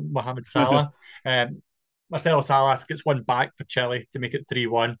Salah's, not Mohamed Salah. Um, Marcelo Salas gets one back for Chile to make it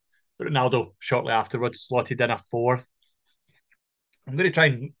 3-1. But Ronaldo shortly afterwards slotted in a fourth. I'm going to try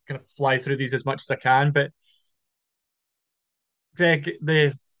and kind of fly through these as much as I can, but Greg,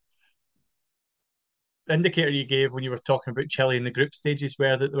 the indicator you gave when you were talking about Chile in the group stages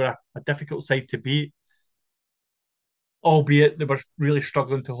were that they were a difficult side to beat, albeit they were really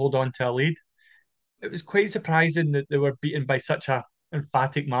struggling to hold on to a lead. It was quite surprising that they were beaten by such a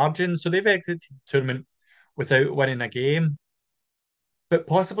emphatic margin. So they've exited the tournament without winning a game. But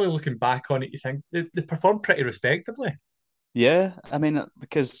possibly looking back on it, you think they performed pretty respectably. Yeah, I mean,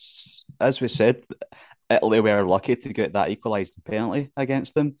 because as we said, Italy were lucky to get that equalised penalty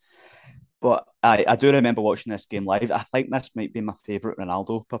against them. But I do remember watching this game live. I think this might be my favourite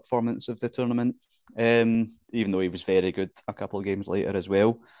Ronaldo performance of the tournament, even though he was very good a couple of games later as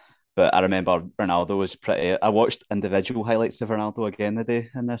well. But I remember Ronaldo was pretty. I watched individual highlights of Ronaldo again today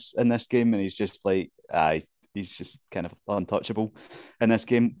in this game, and he's just like, he's just kind of untouchable in this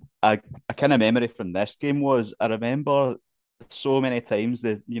game. A kind of memory from this game was I remember so many times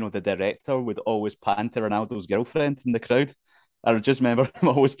the director would always pan to Ronaldo's girlfriend in the crowd. I just remember him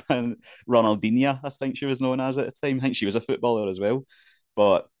always pan Ronaldinha, I think she was known as at the time. I think she was a footballer as well.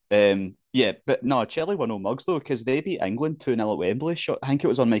 But yeah, but no, Chile were no mugs though, because they beat England 2-0 at Wembley. I think it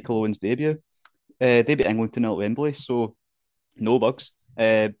was on Michael Owen's debut. They beat England 2-0 at Wembley, so no bugs.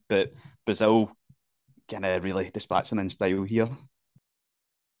 But Brazil kind of really dispatching in style here.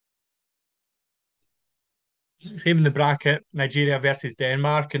 Same in the bracket, Nigeria versus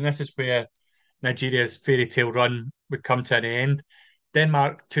Denmark, and this is where Nigeria's fairy tale run would come to an end.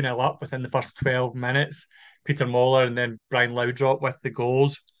 Denmark 2-0 up within the first 12 minutes. Peter Moller and then Brian Laudrup with the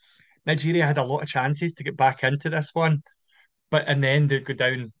goals. Nigeria had a lot of chances to get back into this one, but in the end they go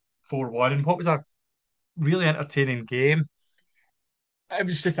down 4-1 in what was a really entertaining game. It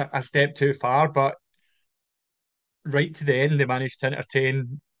was just a step too far, but right to the end they managed to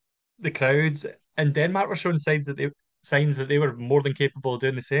entertain the crowds, and Denmark were showing signs that they were more than capable of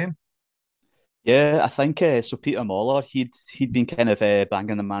doing the same. Yeah, I think so. Peter Moller, he'd been kind of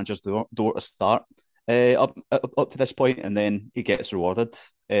banging the manager's door to start up to this point, and then he gets rewarded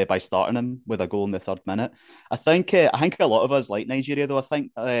by starting him with a goal in the third minute. I think a lot of us like Nigeria, though. I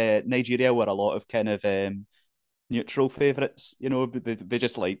think Nigeria were a lot of kind of neutral favourites. You know, they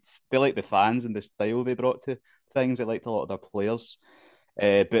just liked the fans and the style they brought to things. They liked a lot of their players.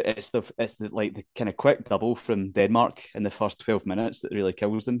 But it's the like the kind of quick double from Denmark in the first 12 minutes that really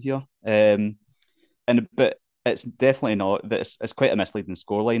kills them here. But it's definitely not that it's quite a misleading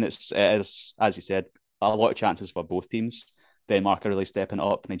scoreline. It is, as you said, a lot of chances for both teams. Denmark are really stepping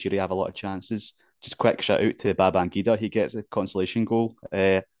up. Nigeria have a lot of chances. Just quick shout out to Babangida. He gets a consolation goal.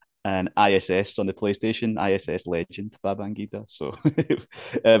 And ISS on the PlayStation, ISS legend Babangida. So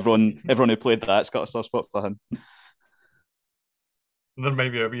everyone who played that's got a soft spot for him. There may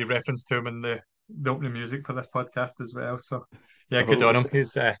be a wee reference to him in the opening music for this podcast as well. So yeah, good on Oh.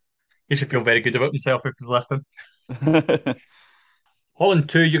 him. He should feel very good about himself if he's listening. Holland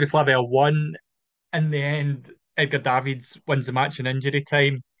 2, Yugoslavia 1. In the end, Edgar Davids wins the match in injury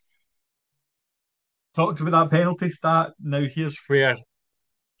time. Talked about that penalty stat. Now here's where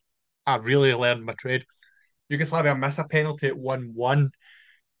I really learned my trade. Yugoslavia miss a penalty at 1-1.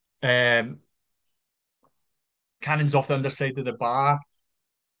 Um, Cannon's off the underside of the bar,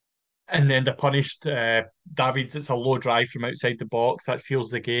 and then they're punished. Davids, it's a low drive from outside the box. That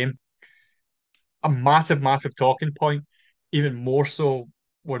seals the game. A massive, massive talking point, even more so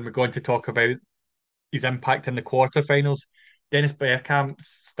when we're going to talk about his impact in the quarterfinals. Dennis Bergkamp's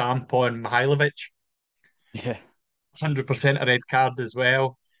stamp on Mihailovic, Yeah. 100% a red card as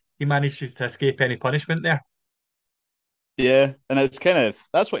well. He manages to escape any punishment there. Yeah, and it's kind of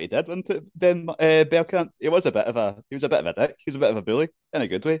that's what he did, wasn't it? Then Bergkamp, he was a bit of a dick. He was a bit of a bully in a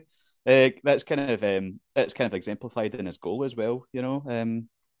good way. It's kind of exemplified in his goal as well. You know,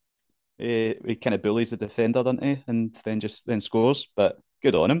 he kind of bullies the defender, doesn't he? And then scores. But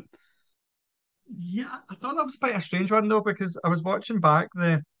good on him. Yeah, I thought that was quite a strange one though, because I was watching back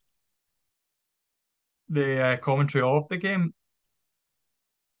the commentary of the game,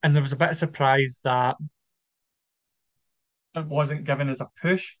 and there was a bit of surprise that it wasn't given as a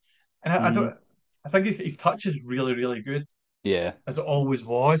push. And I Mm. don't. I think his touch is really, really good. Yeah. as it always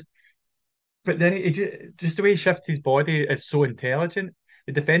was. But then just the way he shifts his body is so intelligent.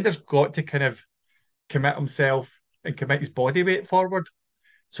 The defender's got to kind of commit himself and commit his body weight forward.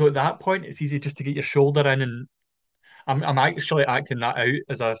 So at that point, it's easy just to get your shoulder in, and I'm actually acting that out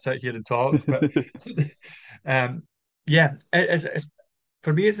as I sit here and talk. But um, yeah, it's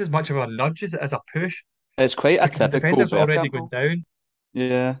for me, it's as much of a nudge as it is a push It's quite a because the typical defender's already Bergkamp going goal. down.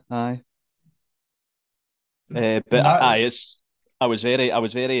 Yeah, aye. And But that, aye, I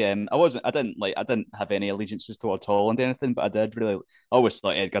didn't have any allegiances towards Holland or anything, but I always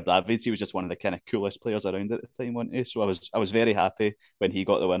thought Edgar Davids, he was just one of the kind of coolest players around at the time, wasn't he? So I was very happy when he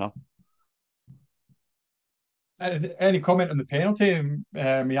got the winner. any comment on the penalty,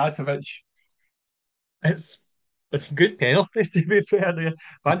 Mijatovic? It's it's a good penalty to be fair.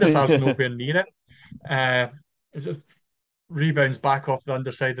 Van der Sar's nowhere near it. Uh, it's just rebounds back off the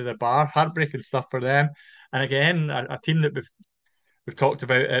underside of the bar. Heartbreaking stuff for them. And again, a team that we've talked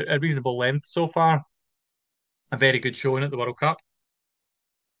about at a reasonable length so far. A very good showing at the World Cup.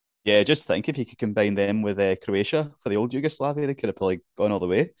 Yeah, just think if you could combine them with Croatia for the old Yugoslavia, they could have probably gone all the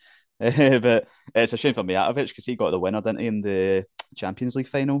way. But it's a shame for Mijatovic because he got the winner, didn't he, in the Champions League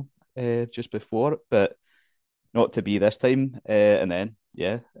final just before, but not to be this time. And then,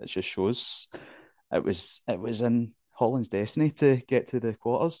 yeah, it just shows it was in Holland's destiny to get to the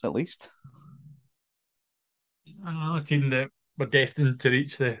quarters at least. Another team that were destined to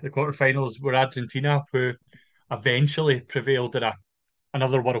reach the quarterfinals were Argentina, who eventually prevailed in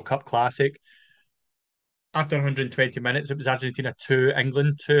another World Cup classic. After 120 minutes, it was Argentina 2,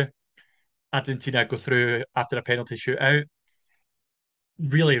 England 2. Argentina go through after a penalty shootout.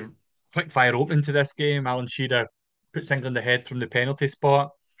 Really quick fire opening to this game. Alan Shearer puts England ahead from the penalty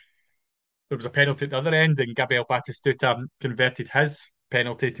spot. There was a penalty at the other end, and Gabriel Batistuta converted his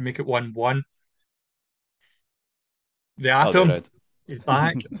penalty to make it 1-1. The That'll be Atom right. is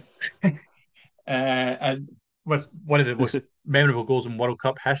back, and with one of the most memorable goals in World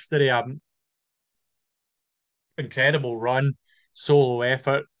Cup history. Incredible run, solo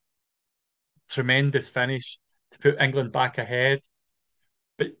effort, tremendous finish to put England back ahead.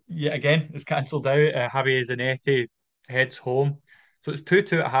 But yet again, it's cancelled out. Javier Zanetti heads home. So it's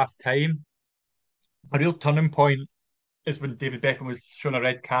 2-2 at half time. A real turning point is when David Beckham was shown a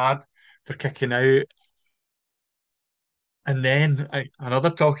red card for kicking out. And then another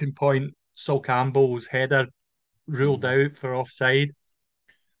talking point, Sol Campbell's header ruled out for offside.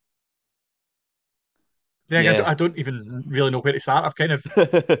 Greg, Yeah. I don't even really know where to start. I've kind of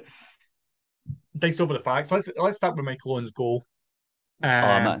diced over the facts. Let's start with Michael Owen's goal. Oh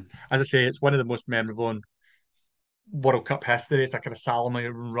Um, man. as I say, it's one of the most memorable in World Cup history. It's a kind of Salome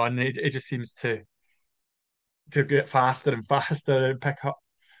run. It just seems to get faster and faster and pick up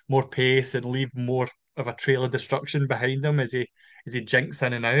more pace and leave more of a trail of destruction behind him as he jinks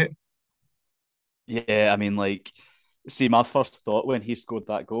in and out. Yeah, I mean, like, see, my first thought when he scored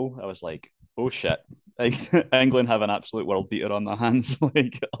that goal, I was like, oh shit. Like, England have an absolute world beater on their hands.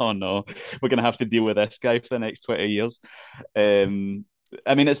 Like, oh no, we're gonna have to deal with this guy for the next 20 years. Um,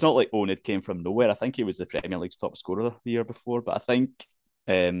 I mean, it's not like Owen had came from nowhere. I think he was the Premier League's top scorer the year before, but I think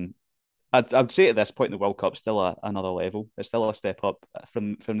um I'd say at this point in the World Cup, still another level. It's still a step up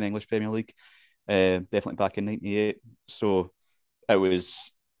from the English Premier League. Definitely back in '98. So it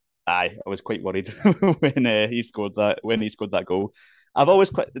was I was quite worried when he scored that goal. I've always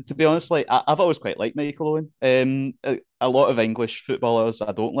quite, to be honest, like I've always quite liked Michael Owen. A lot of English footballers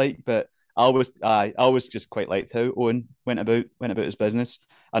I don't like, but I always just quite liked how Owen went about his business.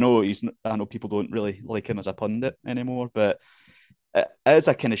 I know people don't really like him as a pundit anymore, but it is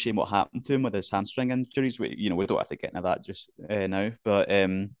a kind of shame what happened to him with his hamstring injuries. We don't have to get into that just now, but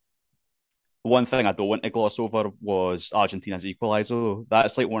one thing I don't want to gloss over was Argentina's equaliser.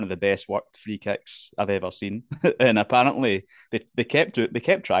 That's like one of the best worked free kicks I've ever seen. And apparently they kept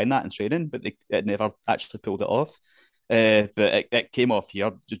trying that in training, but it never actually pulled it off. But it came off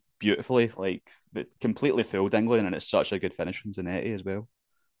here just beautifully, like it completely fooled England, and it's such a good finish from Zanetti as well.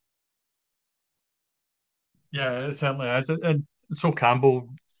 Yeah, it certainly is. And so Campbell,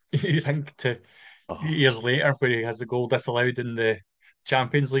 you think to Oh. years later, where he has the goal disallowed in the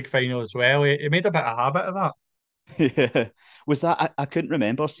Champions League final as well, he made a bit of habit of that. Yeah. Was that I couldn't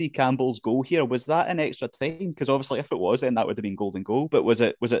remember see Campbell's goal here. Was that an extra time? Because obviously if it was, then that would have been golden goal. But was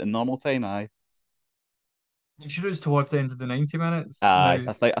it in normal time? Aye. I'm sure it was towards the end of the 90 minutes. Aye.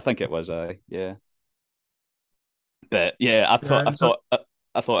 Now, I think it was aye. Yeah. But yeah, yeah, I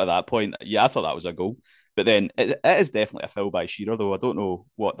thought at that point, yeah, I thought that was a goal. But then it is definitely a foul by Shearer, though. I don't know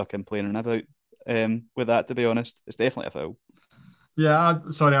what they're complaining about with that, to be honest. It's definitely a foul. yeah.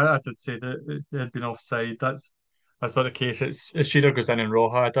 Sorry, I did say that it had been offside. that's not the case. It's Shearer goes in and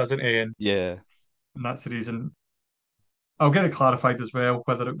Roja, doesn't he? Yeah. And that's the reason. I'll get it clarified as well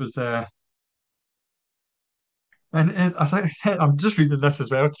whether it was. I think I'm just reading this as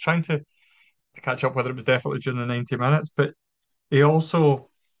well, trying to catch up whether it was definitely during the 90 minutes. But he also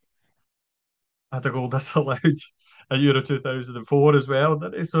had a goal disallowed at Euro 2004 as well,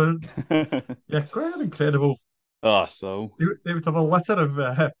 didn't he? So yeah, quite an incredible. Oh, so. They would have a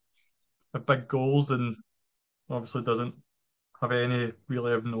litter of big goals, and obviously doesn't have any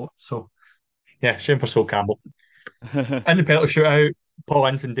really of note. So yeah, shame for Sol Campbell. In the penalty shootout, Paul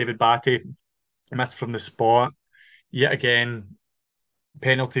Ince and David Batty missed from the spot. Yet again,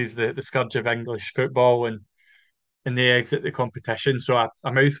 penalties, the scourge of English football, and they exit the competition. So a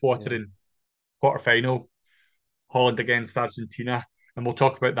Yeah. mouth-watering quarter-final, Holland against Argentina, and we'll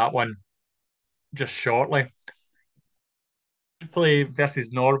talk about that one just shortly. Italy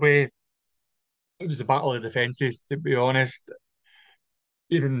versus Norway, it was a battle of defences, to be honest.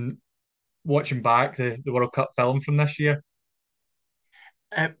 Even watching back the World Cup film from this year,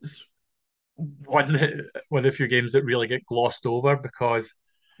 it's one with a few games that really get glossed over because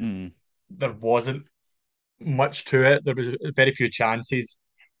Mm. there wasn't much to it. There was very few chances,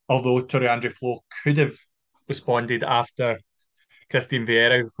 although Torre Andre Flo could have responded after Christian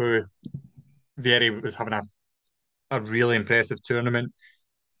Vieira, who Vieira was having a really impressive tournament.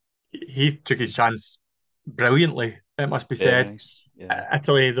 He took his chance brilliantly, it must be Very said. nice. Yeah.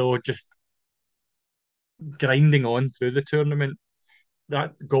 Italy, though, just grinding on through the tournament.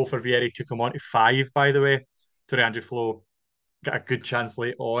 That goal for Vieira took him on to five, by the way. Torre Andre Flo got a good chance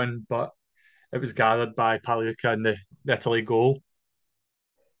late on, but it was gathered by Pagliuca in the Italy goal.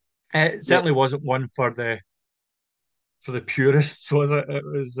 It Yeah. certainly wasn't one for the purists, was it? It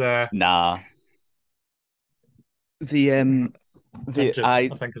was Nah. The the frigid, I I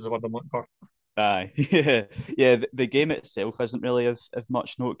think is the word I'm looking for. Aye, yeah, yeah. The game itself isn't really of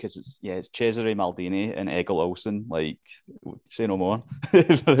much note because it's Cesare Maldini and Egil Olsen. Like, say no more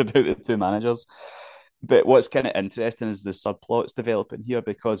about the two managers. But what's kind of interesting is the subplots developing here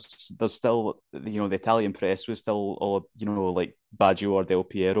because there's still, the Italian press was still all, like Baggio or Del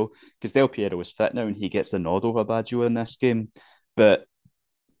Piero because Del Piero was fit now and he gets the nod over Baggio in this game. But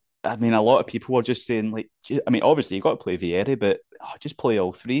I mean, a lot of people were just saying, like, I mean, obviously you got to play Vieri, but just play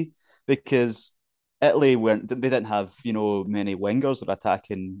all three because Italy weren't, they didn't have, many wingers or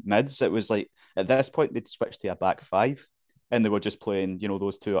attacking mids. It was like at this point they'd switched to a back five and they were just playing,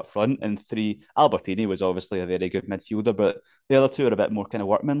 those two up front and three. Albertini was obviously a very good midfielder, but the other two are a bit more kind of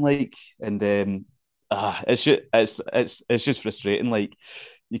workmanlike. And it's just frustrating. Like,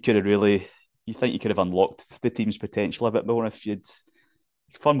 you could have really, you think you could have unlocked the team's potential a bit more if you'd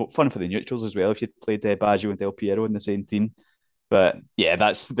fun for the neutrals as well if you'd played Baggio and Del Piero in the same team. But yeah,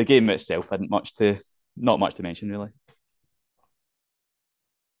 that's the game itself. Hadn't much to not much to mention really.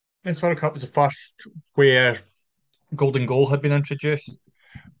 This World Cup was the first where golden goal had been introduced.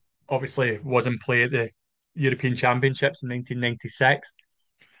 Obviously, was in play at the European Championships in 1996.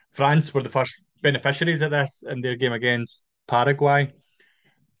 France were the first beneficiaries of this in their game against Paraguay.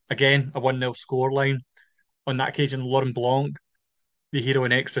 Again, a 1-0 scoreline. On that occasion, Laurent Blanc, the hero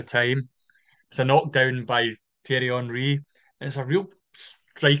in extra time. It's a knockdown by Thierry Henry. And it's a real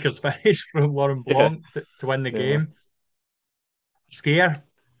striker's finish from Laurent Yeah, Blanc to win the yeah, game. Scare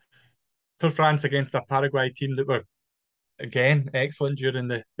for France against a Paraguay team that were, again, excellent during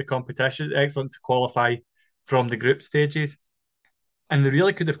the competition, excellent to qualify from the group stages. And they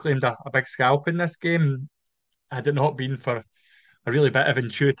really could have claimed a big scalp in this game had it not been for a really bit of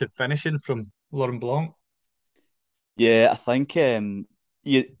intuitive finishing from Laurent Blanc. yeah. I think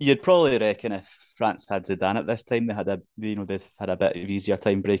you'd probably reckon if France had Zidane at this time, they'd had a bit of easier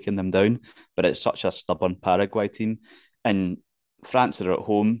time breaking them down. But it's such a stubborn Paraguay team, and France are at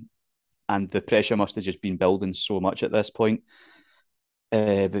home, and the pressure must have just been building so much at this point.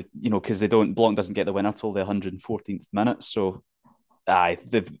 But because Blanc doesn't get the winner till the 114th minute, so aye,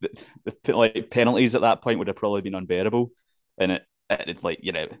 the like penalties at that point would have probably been unbearable, and it like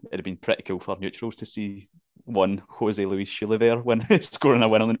it'd have been pretty cool for neutrals to see one Jose Luis Chilavert when scoring a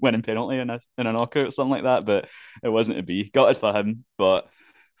winning penalty in a knockout or something like that, but it wasn't to be. Gutted for him, but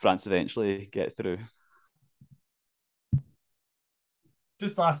France eventually get through.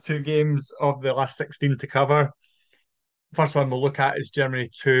 Just last two games of the last 16 to cover. First one we'll look at is Germany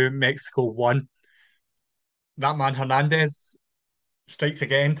 2, Mexico 1. That man Hernandez strikes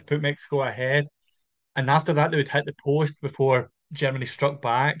again to put Mexico ahead. And after that, they would hit the post before Germany struck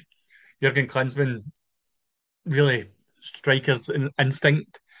back. Jurgen Klinsmann really striker's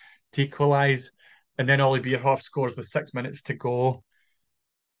instinct to equalise. And then Ollie Bierhoff scores with 6 minutes to go.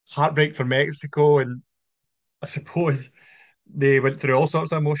 Heartbreak for Mexico. And I suppose they went through all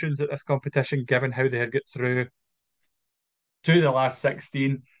sorts of emotions at this competition, given how they had got through to the last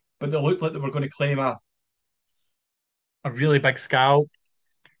 16, but they looked like they were going to claim a really big scalp.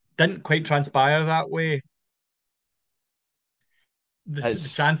 Didn't quite transpire that way. The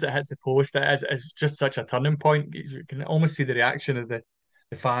It's chance that hits the post is just such a turning point. You can almost see the reaction of the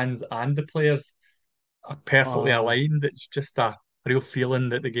fans and the players are perfectly oh aligned. It's just a real feeling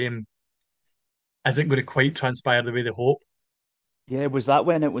that the game isn't going to quite transpire the way they hope. yeah, was that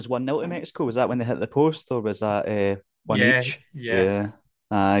when it was 1-0 to Mexico? Was that when they hit the post, or was that one Yeah, each? yeah, Yeah.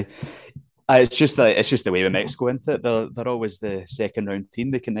 Aye. It's just the way with Mexico, isn't it? They're always the second round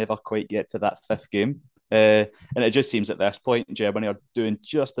team. They can never quite get to that fifth game. And it just seems at this point Germany are doing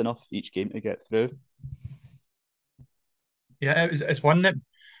just enough each game to get through. yeah. It's one that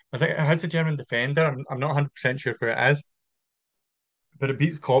I think it has a German defender. I'm not 100% sure who it is, but it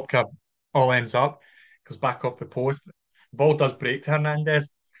beats Kopka, all ends up, goes back off the post. The ball does break to Hernandez,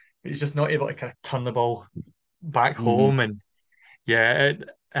 but he's just not able to kind of turn the ball back Hmm. home. And yeah, it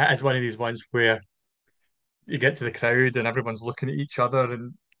is one of these ones where you get to the crowd and everyone's looking at each other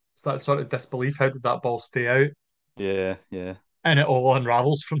and it's that sort of disbelief. How did that ball stay out? Yeah, yeah. And it all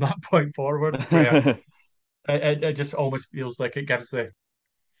unravels from that point forward, where it just almost feels like it gives the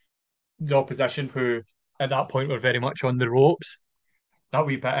opposition, who at that point were very much on the ropes, that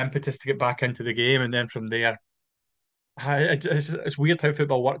wee bit of impetus to get back into the game. And then from there, it's weird how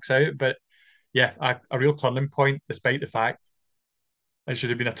football works out. But yeah, a real turning point, despite the fact it should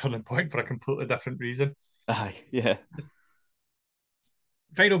have been a turning point for a completely different reason. Aye, yeah.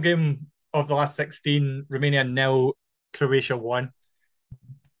 Final game of the last 16, Romania nil, Croatia 1.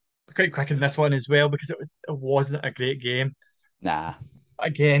 Quite quick in this one as well because it wasn't a great game. Nah.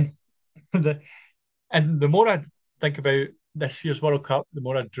 Again, the, and the more I think about this year's World Cup, the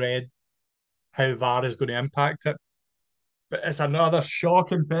more I dread how VAR is going to impact it. But it's another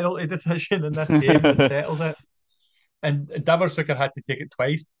shocking penalty decision in this game that settles it. And Suker had to take it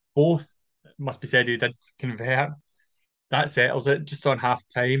twice. Both, must be said, he did convert. That settles it just on half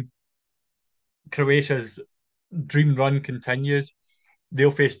time. Croatia's dream run continues.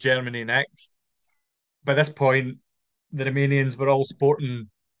 They'll face Germany next. By this point, the Romanians were all sporting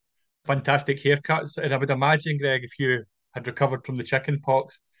fantastic haircuts. And I would imagine, Greg, if you had recovered from the chicken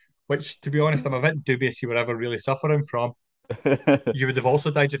pox, which, to be honest, I'm a bit dubious you were ever really suffering from, you would have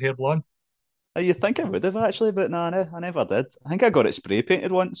also dyed your hair blonde. You think I would have actually, but no, I never did. I think I got it spray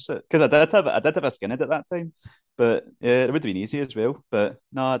painted once because I did have a skinhead at that time, but yeah, it would have been easy as well. But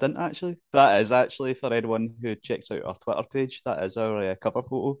no, I didn't actually. That is actually for anyone who checks out our Twitter page. That is our cover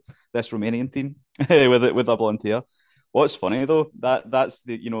photo. This Romanian team with it with a blonde hair. What's funny though, that's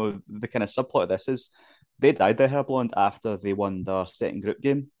the the kind of subplot of this is they dyed their hair blonde after they won their second group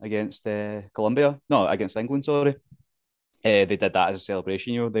game against Colombia. No, against England. Sorry. They did that as a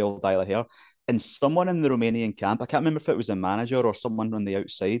celebration. They all dye their hair. And someone in the Romanian camp, I can't remember if it was a manager or someone on the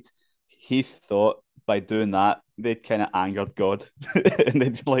outside, he thought by doing that they'd kind of angered God, and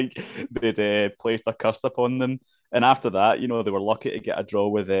they'd placed a curse upon them. And after that, they were lucky to get a draw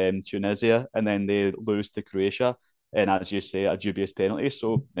with Tunisia, and then they lose to Croatia, and as you say, a dubious penalty.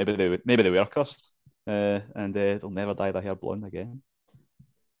 So maybe they were cursed, and they'll never dye their hair blonde again.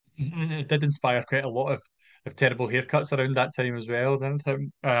 It did inspire quite a lot of terrible haircuts around that time as well, didn't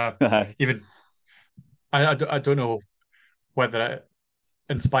it? Even I don't know whether it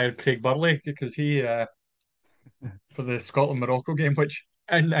inspired Craig Burley because he for the Scotland Morocco game, which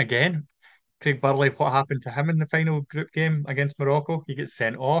and again Craig Burley, what happened to him in the final group game against Morocco? He gets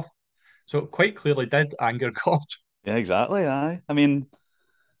sent off, so it quite clearly did anger God. Yeah, exactly. Aye. I mean,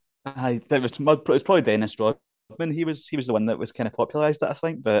 it's probably Dennis Rodman. He was the one that was kind of popularized it, I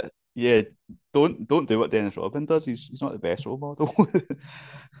think. But yeah, don't do what Dennis Rodman does. He's not the best role model.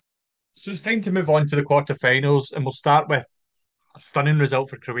 So it's time to move on to the quarterfinals, and we'll start with a stunning result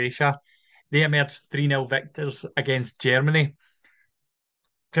for Croatia. They emerged 3-0 victors against Germany.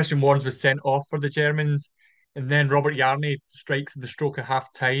 Christian Warnes was sent off for the Germans, and then Robert Yarni strikes in the stroke of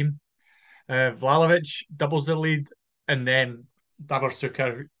half time. Vlahovic doubles the lead, and then Davor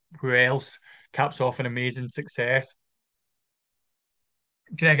Suker, who else, caps off an amazing success.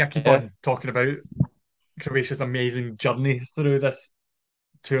 Greg, I keep Yeah. on talking about Croatia's amazing journey through this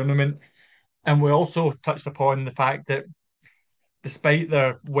tournament. And we also touched upon the fact that despite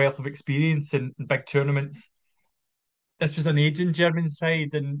their wealth of experience in big tournaments, this was an aging German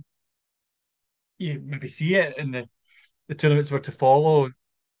side, and you maybe see it in the tournaments were to follow.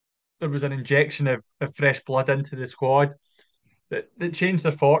 There was an injection of fresh blood into the squad that changed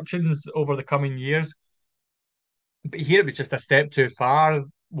their fortunes over the coming years. But here it was just a step too far.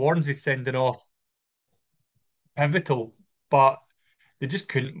 Warnes is sending off pivotal, but they just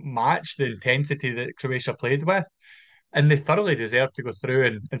couldn't match the intensity that Croatia played with, and they thoroughly deserved to go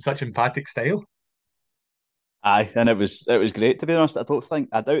through in such emphatic style. Aye, and it was great to be honest. I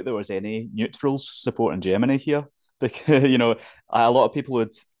doubt there was any neutrals supporting Germany here. Because a lot of people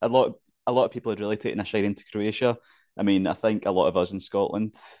would a lot of people had really taken a shine into Croatia. I mean, I think a lot of us in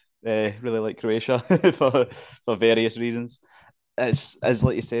Scotland really like Croatia for various reasons. It's as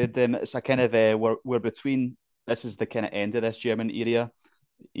like you said, it's a kind of we're between. This is the kind of end of this German era,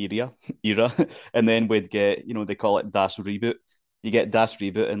 era, and then we'd get they call it Das Reboot. You get Das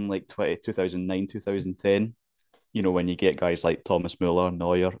Reboot in like 2009, 2010, when you get guys like Thomas Muller,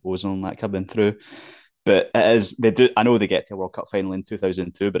 Neuer, Ozil, that coming through. But it is they do. I know they get to a World Cup final in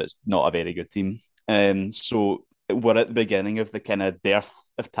 2002, but it's not a very good team. So we're at the beginning of the kind of dearth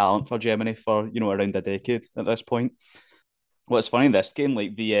of talent for Germany for around a decade at this point. What's funny in this game,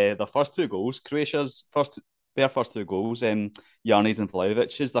 like the first two goals, their first two goals, Yanni's and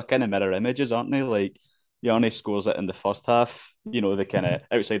Vlahovic's, they're kind of mirror images, aren't they? Like Yanni scores it in the first half, the kind of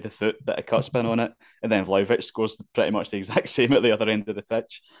outside the foot bit of cut spin on it, and then Vlahovic scores pretty much the exact same at the other end of the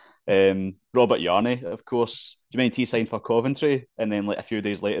pitch. Robert Yanni, of course, do you mind he signed for Coventry, and then like a few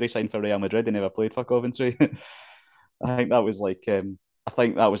days later he signed for Real Madrid. He never played for Coventry. I think that was like, I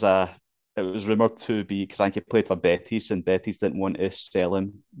think that was a it was rumored to be because I think he played for Betis, and Betis didn't want to sell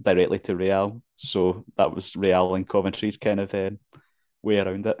him directly to Real, so that was Real and Coventry's kind of way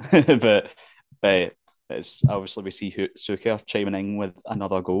around it. But it's obviously we see Suker chiming in with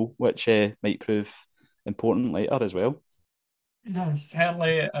another goal, which might prove important later as well. Yeah,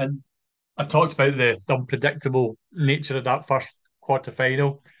 certainly. And I talked about the unpredictable nature of that first quarter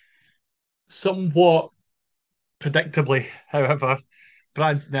final. Somewhat predictably, however,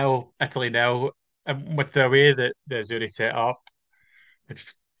 France nil, Italy nil, and with the way that the Azzurri set up, I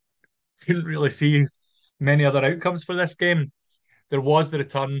just couldn't really see many other outcomes for this game. There was the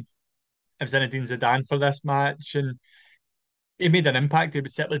return of Zinedine Zidane for this match, and he made an impact. He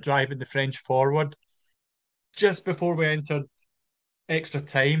was certainly driving the French forward. Just before we entered extra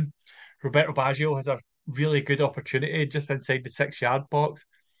time, Roberto Baggio has a really good opportunity just inside the 6 yard box.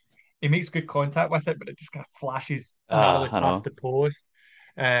 He makes good contact with it, but it just kind of flashes narrowly I past know. the post.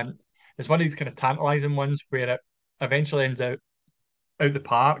 Um, it's one of these kind of tantalising ones where it eventually ends out the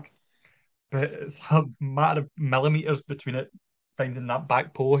park, but it's a matter of millimeters between it finding that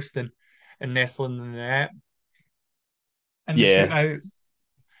back post and nestling in the net. And the Yeah, shootout,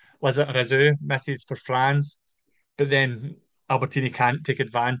 Lizette Razou misses for France, but then Albertini can't take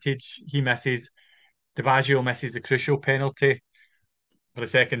advantage. He misses. DiBaggio misses the crucial penalty for the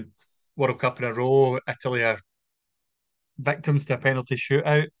second World Cup in a row. Italy are victims to a penalty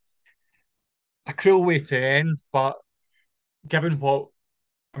shootout. A cruel way to end, but given what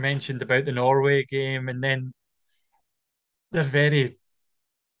I mentioned about the Norway game and then their very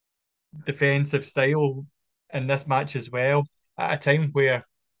defensive style in this match as well, at a time where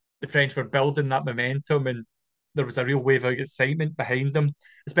the French were building that momentum and there was a real wave of excitement behind them,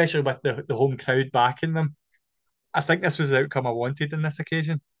 especially with the home crowd backing them. I think this was the outcome I wanted in this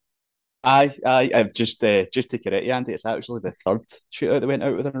occasion. I've just to correct you, Andy. It's actually the third shootout that went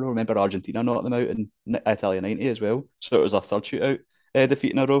out with in a row. Remember Argentina knocking them out in Italia '90 as well. So it was our third shootout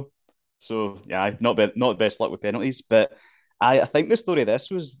defeat in a row. So yeah, not the best luck with penalties, but I think the story of this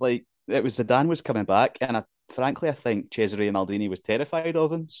was like it was Zidane was coming back, and frankly I think Cesare Maldini was terrified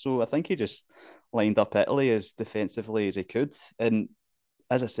of him. So I think he just lined up Italy as defensively as he could. And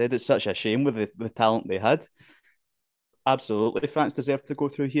as I said, it's such a shame with the talent they had. Absolutely, France deserve to go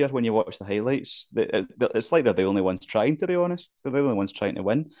through here. When you watch the highlights, it's like they're the only ones trying. To be honest, they're the only ones trying to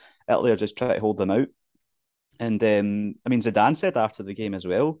win. Italy are just trying to hold them out. And I mean, Zidane said after the game as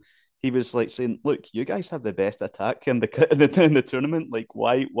well. He was like saying, "Look, you guys have the best attack in the tournament. Like,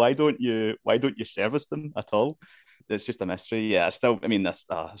 why don't you service them at all?" It's just a mystery. Yeah, I still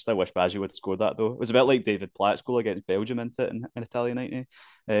wish Baggio would score that though. It was a bit like David Platt's goal against Belgium into it in Italia '90.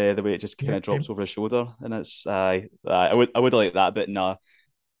 The way it just kind Yeah, of drops over his shoulder, and it's I would like that, but no,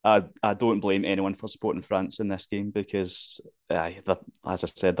 I don't blame anyone for supporting France in this game because as I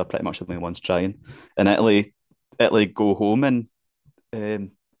said, they're pretty much the only ones trying. And Italy go home and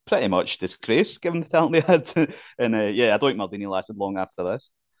um, pretty much disgrace given the talent they had. And yeah, I don't think Maldini lasted long after this.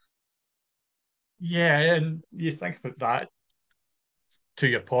 yeah, and you think about that. To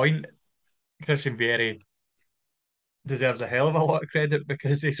your point, Christian Vieri deserves a hell of a lot of credit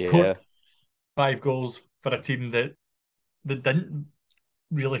because he scored Yeah, 5 goals for a team that didn't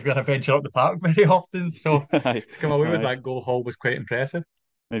really going to venture up the park very often. So aye, to come away with aye, that goal haul was quite impressive.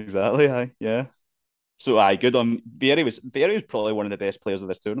 exactly, aye, yeah. So aye, good on Vieri was probably one of the best players of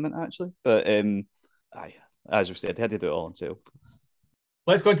this tournament actually, but aye. as we said, he had to do it all himself.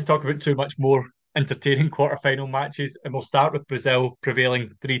 Let's go on to talk about two much more entertaining quarter-final matches, and we'll start with Brazil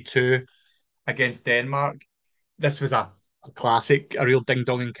prevailing 3-2 against Denmark. This was a classic, a real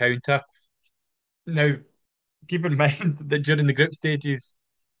ding-dong encounter. Now, keep in mind that during the group stages,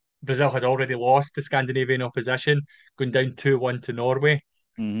 Brazil had already lost to Scandinavian opposition, going down 2-1 to Norway.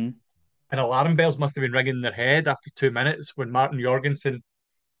 Mm-hmm. And alarm bells must have been ringing in their head after 2 minutes when Martin Jorgensen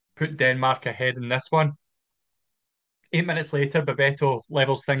put Denmark ahead in this one. 8 minutes later, Bebeto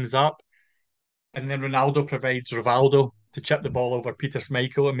levels things up, and then Ronaldo provides Rivaldo to chip the ball over Peter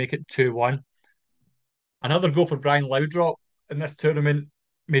Schmeichel and make it 2-1. Another goal for Brian Laudrup in this tournament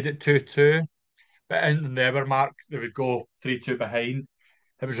made it 2-2, but in the hour mark, they would go 3-2 behind.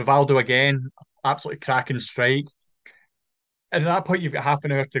 It was Rivaldo again, absolutely cracking strike. And at that point, you've got half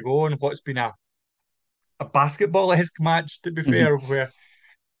an hour to go in what's been a basketball-esque match, to be Mm-hmm. fair, where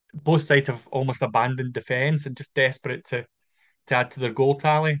both sides have almost abandoned defence and just desperate to add to their goal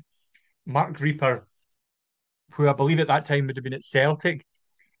tally. Mark Reaper, who I believe at that time would have been at Celtic,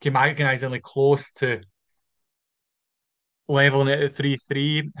 came agonisingly close to leveling it at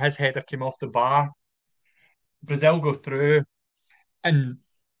 3-3. His header came off the bar. Brazil go through, and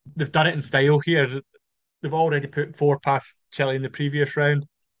they've done it in style here. They've already put four past Chile in the previous round.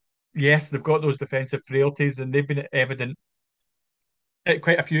 Yes, they've got those defensive frailties, and they've been evident at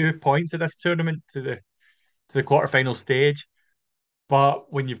quite a few points of this tournament to the quarterfinal stage.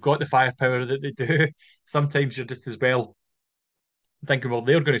 But when you've got the firepower that they do, sometimes you're just as well thinking, well,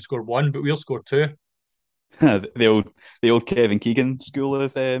 they're going to score one, but we'll score two. the old the old Kevin Keegan school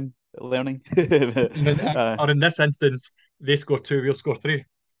of learning. uh, Or in this instance, they score two, we'll score three.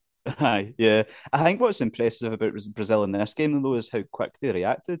 Aye, yeah. I think what's impressive about Brazil in this game, though, is how quick they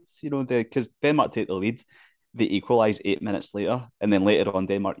reacted. Because Denmark take the lead, they equalise 8 minutes later, and then later on,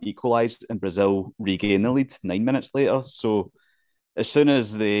 Denmark equalised, and Brazil regain the lead 9 minutes later. So as soon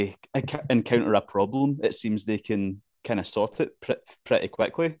as they encounter a problem, it seems they can kind of sort it pretty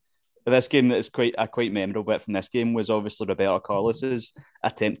quickly. This game that is quite a quite memorable bit from this game was obviously Roberto Carlos's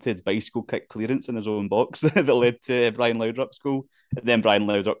attempted bicycle kick clearance in his own box that led to Brian Laudrup's goal. And then Brian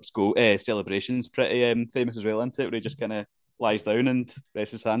Laudrup's goal celebration's pretty famous as well, isn't it? Where he just kind of lies down and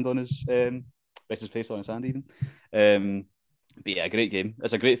rests his hand on rests his face on his hand even. But yeah, great game.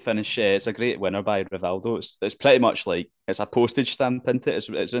 It's a great finish. It's a great winner by Rivaldo. It's pretty much like it's a postage stamp into it.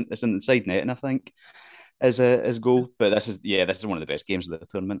 It's inside netting, I think, as goal. But this is one of the best games of the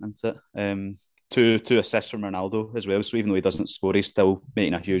tournament, isn't it? Two assists from Ronaldo as well. So even though he doesn't score, he's still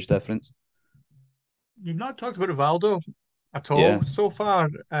making a huge difference. You've not talked about Rivaldo at Yeah. all so far.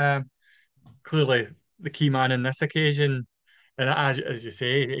 Clearly, the key man in this occasion. And as you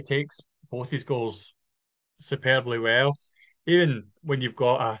say, he takes both his goals superbly well. Even when you've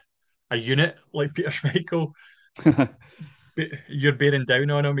got a unit like Peter Schmeichel, you're bearing down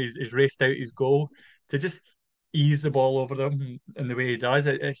on him. He's raced out his goal to just ease the ball over them in the way he does.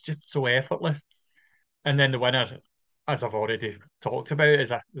 It's just so effortless. And then the winner, as I've already talked about,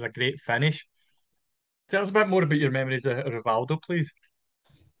 is a great finish. Tell us a bit more about your memories of Rivaldo, please.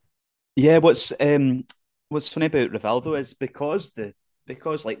 Yeah, what's funny about Rivaldo is because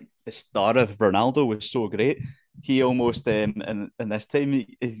like the star of Ronaldo was so great, he almost and this time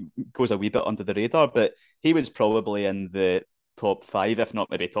he goes a wee bit under the radar, but he was probably in the top five, if not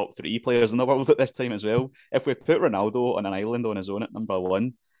maybe top three players in the world at this time as well. If we put Ronaldo on an island on his own at number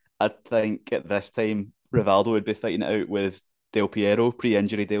one, I think at this time Rivaldo would be fighting it out with Del Piero,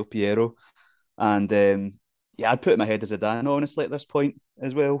 pre-injury Del Piero, and yeah, I'd put him ahead of Zidane honestly at this point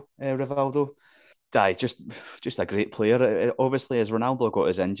as well. Rivaldo, just a great player. Obviously, as Ronaldo got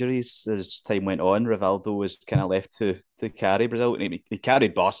his injuries as time went on, Rivaldo was kind of left to carry Brazil. He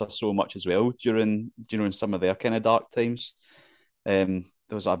carried Barca so much as well during some of their kind of dark times. There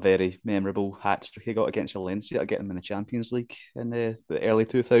was a very memorable hat trick he got against Valencia to get them in the Champions League in the early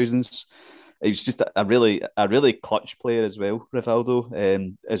 2000s. He was just a really clutch player as well,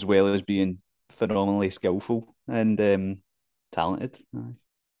 Rivaldo, as well as being phenomenally skillful and talented.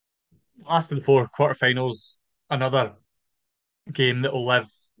 Last of the four quarterfinals, another game that will live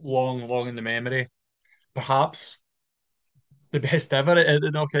long, long in the memory. Perhaps the best ever at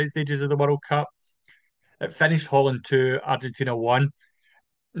the knockout stages of the World Cup. It finished Holland 2, Argentina 1.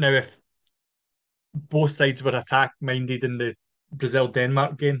 Now, if both sides were attack minded in the Brazil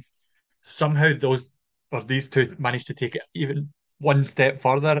Denmark game, somehow these two managed to take it even one step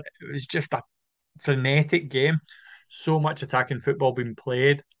further. It was just a frenetic game. So much attacking football being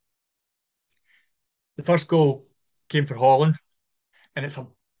played. The first goal came for Holland, and it's a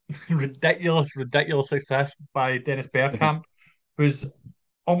ridiculous, ridiculous success by Dennis Bergkamp, who's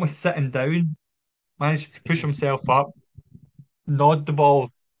almost sitting down managed to push himself up, nod the ball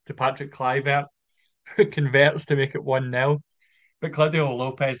to Patrick Kluivert, who converts to make it 1-0. But Claudio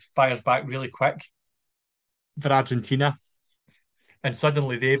Lopez fires back really quick for Argentina, and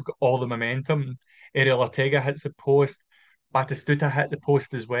suddenly they've got all the momentum. Ariel Ortega hits the post, Batistuta hit the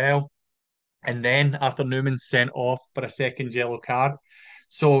post as well, and then Arthur Newman's sent off for a second yellow card.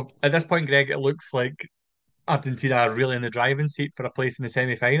 So at this point, Greg, it looks like Argentina are really in the driving seat for a place in the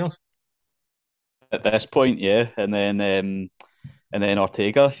semi-finals. At this point, yeah, and then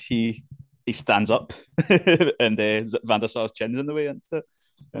Ortega, he stands up, and Van der Sar's chin's in the way into it,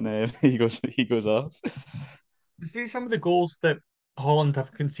 and he goes off. See some of the goals that Holland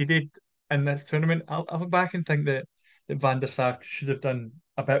have conceded in this tournament. I'll go back and think that Van der Sar should have done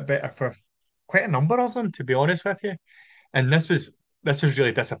a bit better for quite a number of them, to be honest with you. And this was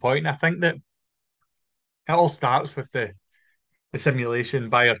really disappointing. I think that it all starts with the simulation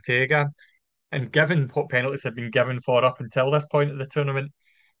by Ortega, and given what penalties have been given for up until this point of the tournament,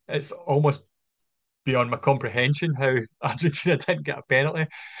 it's almost beyond my comprehension how Argentina didn't get a penalty.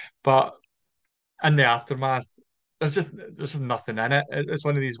 But in the aftermath, there's just nothing in it. It's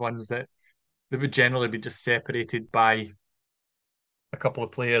one of these ones that they would generally be just separated by a couple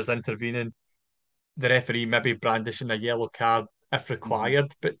of players intervening, the referee maybe brandishing a yellow card if Mm-hmm.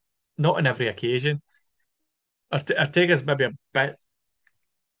 required, but not on every occasion. Ortega's maybe a bit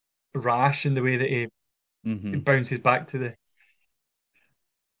rash in the way that he Mm-hmm. bounces back to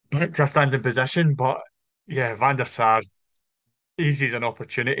a standing position, but yeah, Van der Sar, he sees an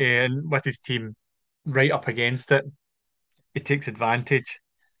opportunity, and with his team right up against it, he takes advantage,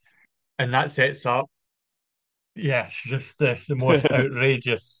 and that sets up, yeah, it's just the most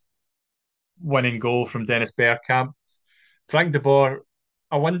outrageous winning goal from Dennis Bergkamp. Frank de Boer,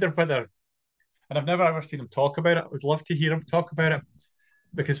 I wonder whether, and I've never ever seen him talk about it. I would love to hear him talk about it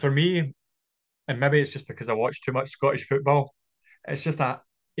because for me, and maybe it's just because I watch too much Scottish football, it's just that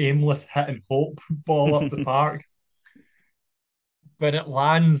aimless hit and hope ball up the park. But it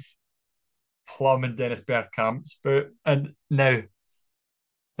lands plumb in Dennis Bergkamp's foot. And now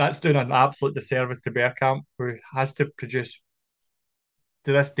that's doing an absolute disservice to Bergkamp, who has to produce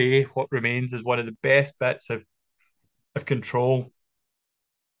to this day what remains as one of the best bits of control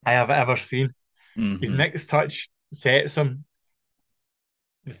I have ever seen. His Mm-hmm. next touch sets him.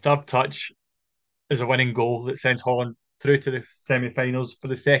 The third touch is a winning goal that sends Holland through to the semi-finals for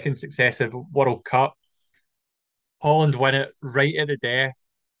the second successive World Cup. Holland win it right at the death.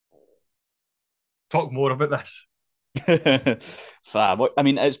 Talk more about this. Fab. I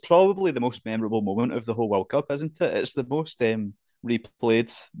mean, it's probably the most memorable moment of the whole World Cup, isn't it? It's the most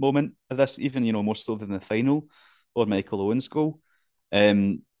replayed moment of this, even more so than the final or Michael Owen's goal.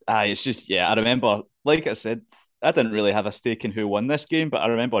 It's just yeah. I remember, like I said, I didn't really have a stake in who won this game, but I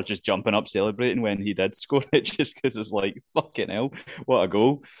remember just jumping up celebrating when he did score it, just because it's like fucking hell, what a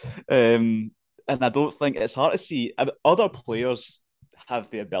goal. And I don't think it's hard to see other players have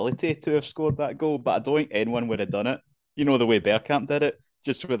the ability to have scored that goal, but I don't think anyone would have done it. The way Bergkamp did it,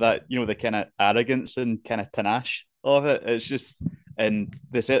 just with that, the kind of arrogance and kind of panache of it. It's just, and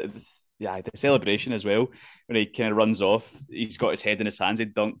the celebration as well when he kind of runs off. He's got his head in his hands. He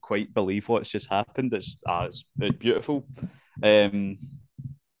don't quite believe what's just happened. It's beautiful. Um,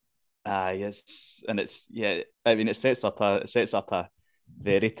 yes, and it's yeah. I mean, it sets up a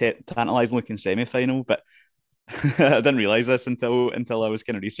very tantalizing looking semi final, but I didn't realize this until I was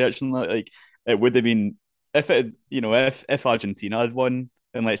kind of researching that. Like, it would have been if Argentina had won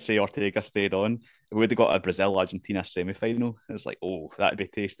and let's say Ortega stayed on, we would have got a Brazil Argentina semi final. It's like, oh, that'd be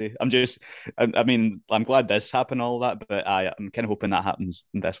tasty. I mean, I'm glad this happened, all that, but I'm kind of hoping that happens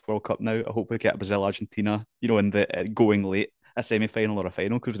in this World Cup now. I hope we get a Brazil Argentina, in the going late a semi final or a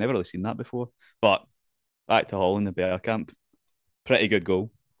final because we've never really seen that before. But back to Holland, the Bergkamp, pretty good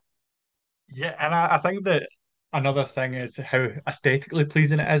goal. Yeah, and I think that another thing is how aesthetically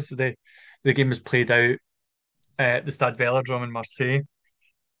pleasing it is. The game was played out at the Stade Velodrome in Marseille,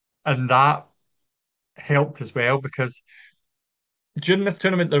 and that helped as well because during this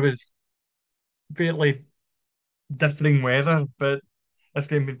tournament there was fairly differing weather, but this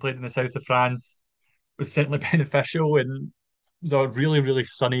game being played in the south of France was certainly beneficial, and it was a really, really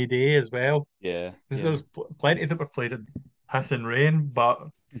sunny day as well. Yeah, There yeah. was plenty that were played in piss and rain, but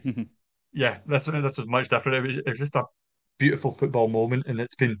yeah, this was much different. It was just a beautiful football moment, and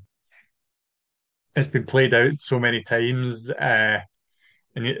it's been played out so many times,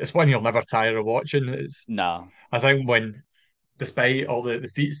 and it's one you'll never tire of watching. Nah. I think despite all the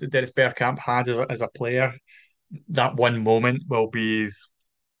feats that Dennis Bergkamp had as a player, that one moment will be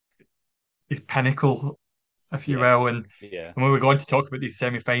his pinnacle, if you Yeah, will. And yeah. when we go on to talk about these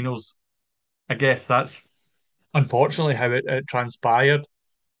semi-finals I guess that's unfortunately how it transpired.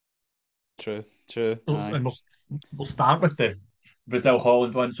 True, true. Aye. And we'll start with the Brazil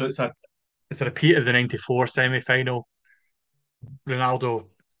Holland one. So it's a repeat of the '94 semi final. Ronaldo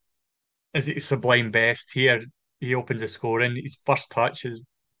is at his sublime best here. He opens the scoring. His first touch is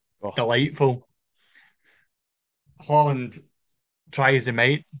Oh, delightful. Holland try as they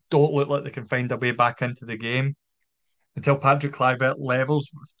might, don't look like they can find a way back into the game until Patrick Kluivert levels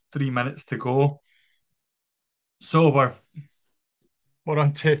with 3 minutes to go. So we're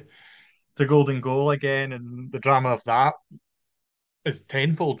on to golden goal again, and the drama of that is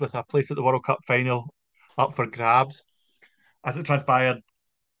tenfold with a place at the World Cup final up for grabs. As it transpired,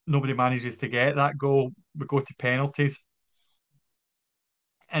 nobody manages to get that goal. We go to penalties.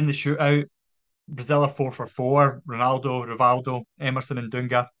 In the shootout, Brazil are 4 for 4. Ronaldo, Rivaldo, Emerson, and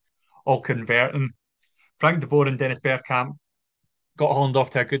Dunga all converting. Frank de Boer and Dennis Bergkamp got Holland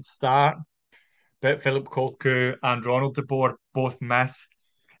off to a good start, but Philip Cocu and Ronald de Boer both miss.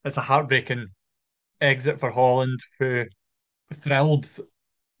 It's a heartbreaking exit for Holland, who thrilled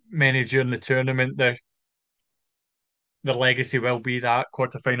many during the tournament. Their legacy will be that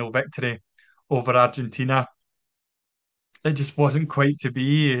quarter-final victory over Argentina. It just wasn't quite to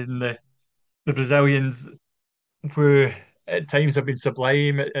be, and the Brazilians, who at times have been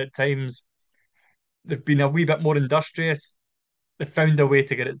sublime, at times they've been a wee bit more industrious. They found a way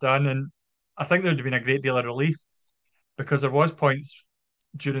to get it done, and I think there would have been a great deal of relief because there was points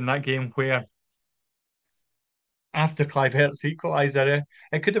during that game where after Clive Hurt's equaliser,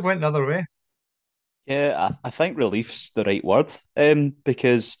 it could have went the other way. yeah, I think relief's the right word.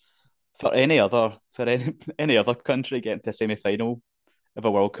 Because for any other country getting to a semi final of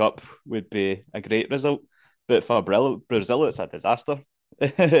a World Cup would be a great result. But for Brazil, it's a disaster.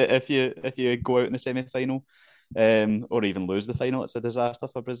 If you go out in the semi final, or even lose the final, it's a disaster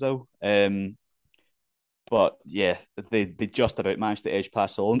for Brazil. But yeah, they just about managed to edge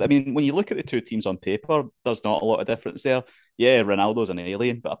past Holland. I mean, when you look at the two teams on paper, there's not a lot of difference there. Yeah, Ronaldo's an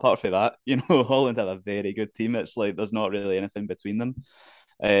alien, but apart from that, Holland have a very good team. It's like there's not really anything between them.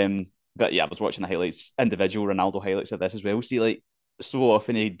 But yeah, I was watching the highlights, individual Ronaldo highlights of this as well. See, like so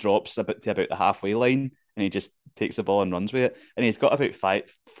often he drops about the halfway line and he just takes the ball and runs with it. And he's got about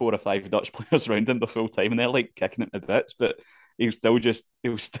 4 or 5 Dutch players around him the full time, and they're like kicking it to bits. But he'll still just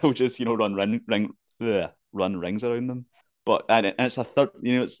run rings around them. But and it's a third,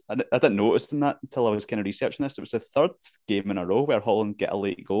 I didn't notice in that until I was kind of researching this. It was the third game in a row where Holland get a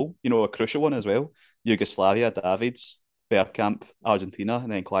late goal, a crucial one as well. Yugoslavia, Davids, Bergkamp, Argentina,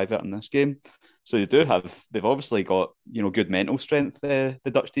 and then Kluivert in this game. So they've obviously got good mental strength, the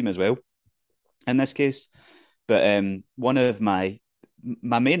Dutch team as well in this case. But one of my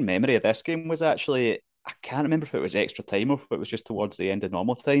main memory of this game was actually, I can't remember if it was extra time or if it was just towards the end of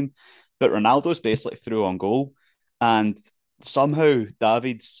normal time, but Ronaldo's basically through on goal, and somehow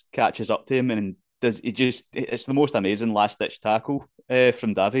Davids catches up to him and it's the most amazing last ditch tackle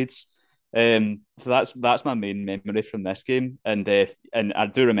from Davids. So that's my main memory from this game, and I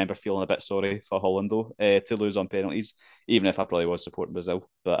do remember feeling a bit sorry for Holland though, to lose on penalties, even if I probably was supporting Brazil.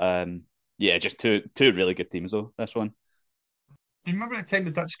 But yeah, just two really good teams though. This one. You remember the time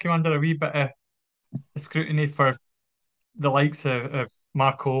the Dutch came under a wee bit of scrutiny for the likes of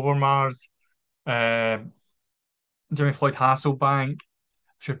Mark Overmars, uh, Jimmy Floyd Hasselbank,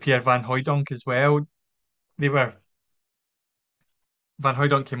 sure Pierre Van Hooijdonk as well. They were Van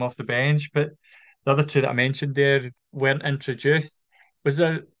Hooijdonk came off the bench, but the other two that I mentioned there weren't introduced. Was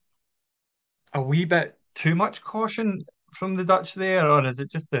there a wee bit too much caution from the Dutch there, or is it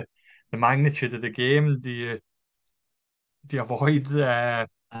just the magnitude of the game? Do you avoid Uh,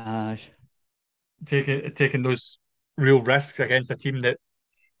 taking those real risks against a team that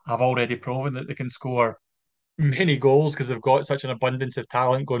have already proven that they can score many goals because they've got such an abundance of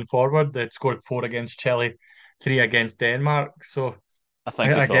talent going forward? They'd scored 4 against Chile, 3 against Denmark. So I I,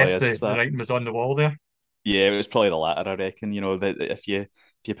 think it I probably guess is the that. writing was on the wall there. Yeah, it was probably the latter, I reckon. That if you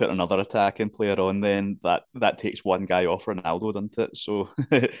put another attacking player on, then that takes one guy off Ronaldo, doesn't it? So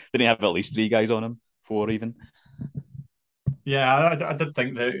didn't he have at least 3 guys on him, 4 even? Yeah, I did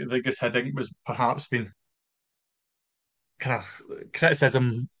think that the Gus Hiddink was perhaps been kind of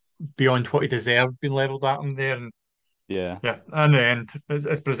criticism beyond what he deserved being levelled at him there. And Yeah. yeah, in the end,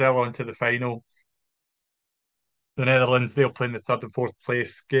 it's Brazil on to the final. The Netherlands, they'll play in the third and fourth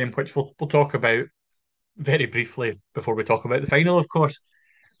place game, which we'll talk about very briefly before we talk about the final, of course.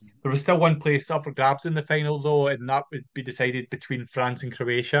 There was still one place up for grabs in the final, though, and that would be decided between France and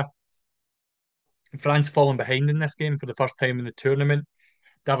Croatia. France falling behind in this game for the first time in the tournament.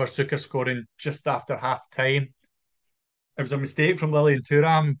 Davor Suker scoring just after half time. it was a mistake from Lilian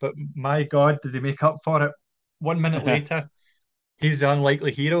Thuram, but my God, did they make up for it? 1 minute later, he's the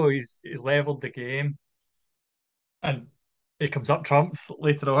unlikely hero. He's leveled the game, and he comes up trumps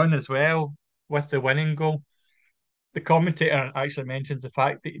later on as well with the winning goal. The commentator actually mentions the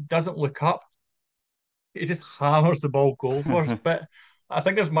fact that he doesn't look up; he just hammers the ball goalwards. But I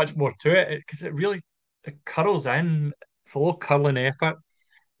think there's much more to it because it curls in. It's a low curling effort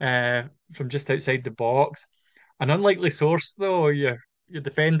from just outside the box. An unlikely source, though, your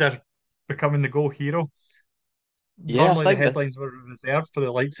defender becoming the goal hero. Yeah, I Normally, the think that. headlines were reserved for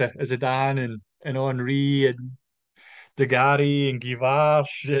the likes of Zidane and Henri and Degari and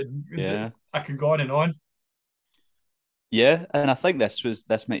Guivarch. Yeah, I could go on and on. yeah, and I think this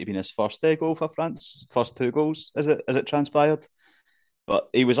might have been his first goal for France, first two goals as it transpired. But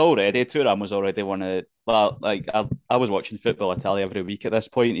he was already Thuram was already one of well, like I was watching Football Italia every week at this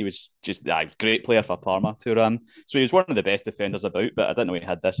point. He was just a great player for Parma, Thuram. So he was one of the best defenders about. But I didn't know he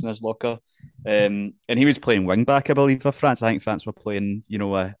had this in his locker. And he was playing wing back, I believe, for France. I think France were playing,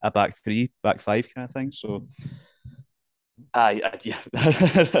 a back three, back five kind of thing. So yeah,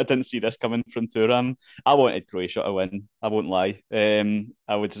 I didn't see this coming from Thuram. I wanted Croatia to win. I won't lie.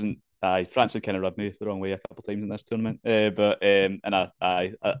 I wasn't. France had kind of rubbed me the wrong way a couple of times in this tournament, but and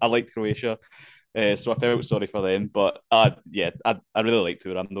I liked Croatia, so I felt sorry for them. But yeah, I really liked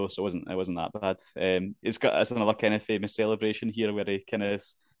Thuram though, so it wasn't that bad. It's another kind of famous celebration here where he kind of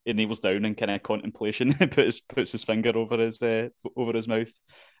he kneels down in kind of contemplation and puts his finger over his mouth.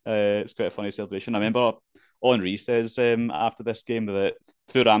 It's quite a funny celebration. I remember Henri says after this game that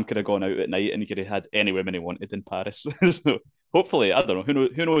Thuram could have gone out at night and he could have had any women he wanted in Paris. So hopefully, I don't know.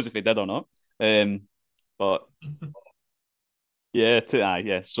 Who knows if he did or not? But yeah,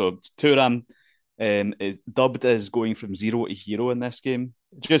 yeah. So Thuram is dubbed as going from zero to hero in this game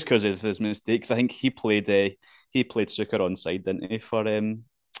just because of his mistakes. I think he played Suker on side, didn't he? For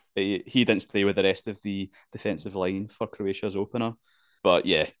he didn't stay with the rest of the defensive line for Croatia's opener. But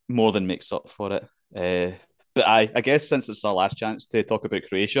yeah, more than makes up for it. But I guess since it's our last chance to talk about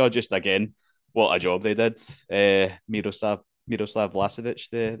Croatia, just again, what a job they did. Miroslav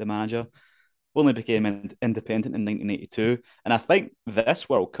Vlasic, the manager, only became independent in 1982. And I think this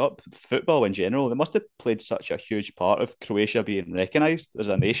World Cup, football in general, they must have played such a huge part of Croatia being recognised as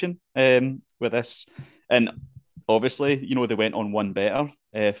a nation with this. And obviously, they went on one better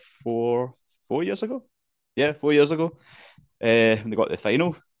 4 years ago. Yeah, 4 years ago. They got to the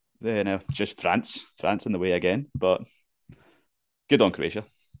final. Then just France in the way again. But good on Croatia.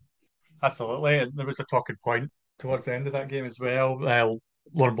 Absolutely. And there was a talking point towards the end of that game as well.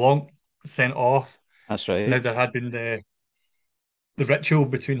 Laurent Blanc sent off. That's Now, right. there had been the ritual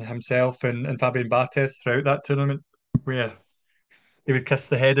between himself and Fabian Barthez throughout that tournament where he would kiss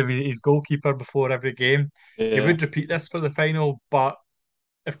the head of his goalkeeper before every game. He Yeah. would repeat this for the final, but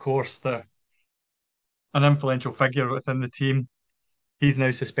of course, an influential figure within the team, he's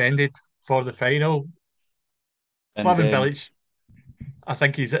now suspended for the final. And Slaven Bilic, I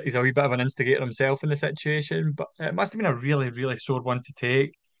think he's a wee bit of an instigator himself in the situation, but it must have been a really, really sore one to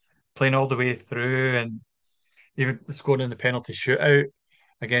take, playing all the way through and even scoring in the penalty shootout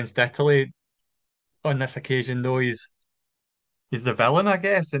against Italy. On this occasion, though, he's the villain, I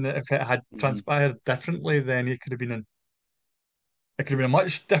guess. And if it had mhm. transpired differently, then it could have been a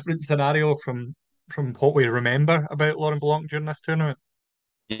much different scenario from what we remember about Laurent Blanc during this tournament.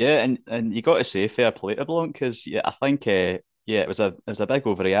 Yeah, and you got to say fair play to Blanc because yeah, I think yeah, it was a big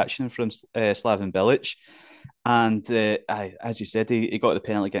overreaction from Slaven Bilic, and as you said, he got the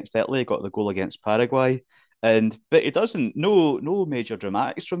penalty against Italy, he got the goal against Paraguay, but he doesn't no major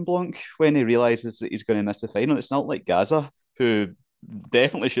dramatics from Blanc when he realizes that he's going to miss the final. It's not like Gaza who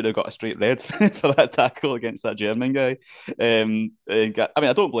definitely should have got a straight red for that tackle against that German guy. I mean,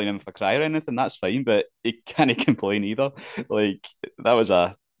 I don't blame him for crying or anything. That's fine, but he can't complain either. Like that was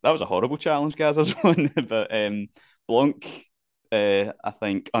a horrible challenge, Gaza's one. But Blanc, I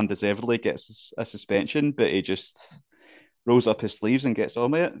think, undeservedly gets a suspension, but he just rolls up his sleeves and gets on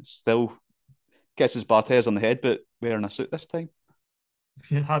with it. Still gets his Barthez on the head, but wearing a suit this time.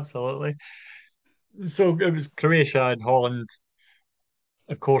 Yeah, absolutely. So it was Croatia and Holland,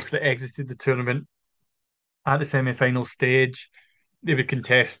 of course, that exited the tournament at the semi-final stage. They would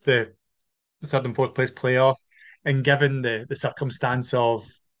contest the third and fourth place playoff. And given the circumstance of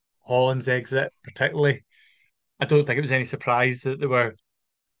Holland's exit, particularly, I don't think it was any surprise that they were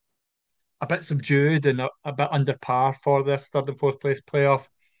a bit subdued and a bit under par for this third and fourth place playoff.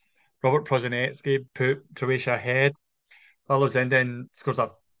 Robert Prozinecki put Croatia ahead. Carlos then scores a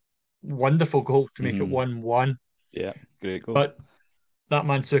wonderful goal to make it Mm-hmm. 1-1. Yeah, great goal. But that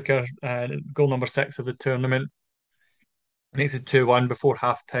Mansuker, goal number 6 of the tournament, makes it 2-1 before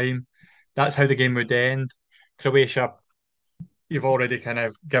half time. That's how the game would end. Croatia, you've already kind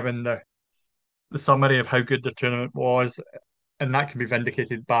of given the summary of how good the tournament was, and that can be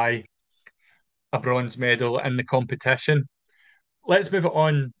vindicated by a bronze medal in the competition. Let's move it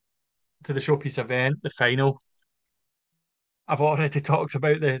on to the showpiece event, the final. I've already talked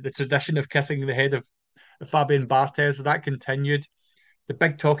about the tradition of kissing the head of Fabian Barthez. That continued. The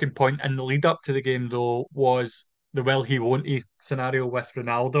big talking point in the lead up to the game, though, was the will he won't he scenario with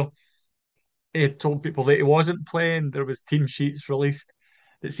Ronaldo. He had told people that he wasn't playing. There was team sheets released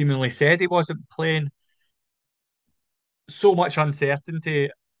that seemingly said he wasn't playing. So much uncertainty,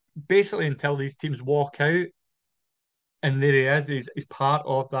 basically until these teams walk out, and there he is. He's part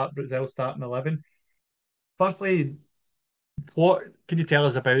of that Brazil starting 11. Firstly, what can you tell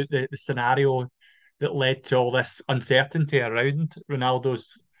us about the scenario that led to all this uncertainty around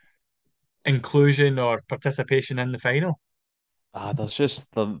Ronaldo's inclusion or participation in the final?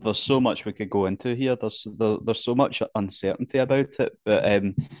 There's so much we could go into here. There's so much uncertainty about it. But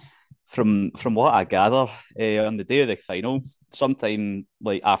from what I gather, on the day of the final, sometime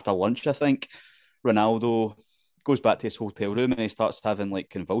like after lunch, I think Ronaldo goes back to his hotel room and he starts having like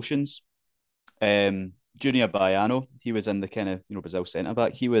convulsions. Junior Baiano, he was in the kind of Brazil centre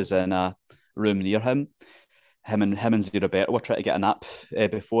back. He was in a room near him. Him and Zé Roberto were trying to get a nap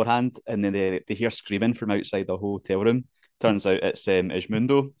beforehand, and then they hear screaming from outside the hotel room. Turns out it's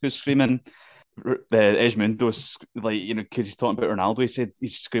Edmundo who's screaming. Edmundo's like, because he's talking about Ronaldo. He said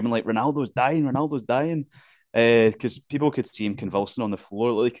he's screaming like Ronaldo's dying. Because people could see him convulsing on the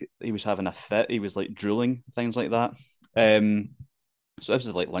floor, like he was having a fit. He was like drooling, things like that. So this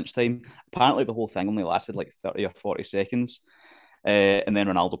was like lunchtime. Apparently, the whole thing only lasted like 30 or 40 seconds, and then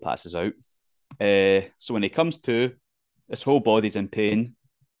Ronaldo passes out. So when he comes to, his whole body's in pain,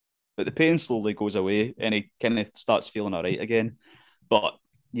 but the pain slowly goes away and he kind of starts feeling all right again. But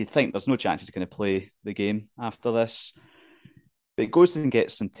you'd think there's no chance he's going to play the game after this. But he goes and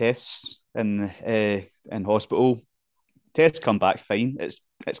gets some tests in hospital. Tests come back fine. It's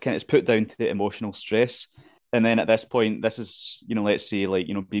put down to emotional stress. And then at this point, this is, let's say like,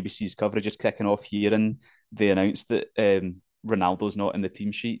 BBC's coverage is kicking off here and they announced that Ronaldo's not in the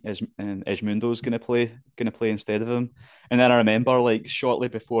team sheet and Edmundo's gonna play instead of him. And then I remember like shortly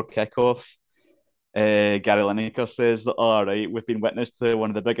before kickoff, Gary Lineker says that, all right, we've been witness to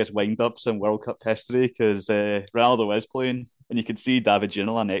one of the biggest wind-ups in World Cup history because Ronaldo is playing, and you can see David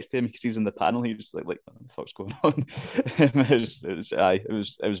Ginola next to him because he's in the panel. He was like what the fuck's going on?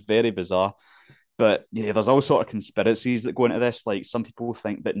 It was very bizarre. But yeah, there's all sort of conspiracies that go into this. Like some people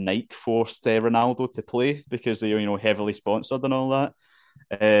think that Nike forced Ronaldo to play because they are, heavily sponsored and all that.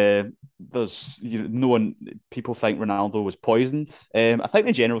 There's no one. People think Ronaldo was poisoned. I think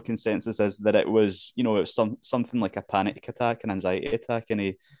the general consensus is that it was, it was something like a panic attack, an anxiety attack, and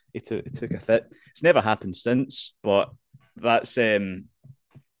he took a fit. It's never happened since, but that's where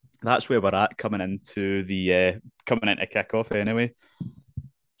we're at coming into kickoff anyway.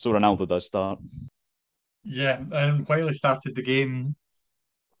 So Ronaldo does start. Yeah, and while he started the game,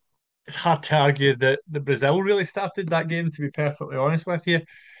 it's hard to argue that the Brazil really started that game, to be perfectly honest with you.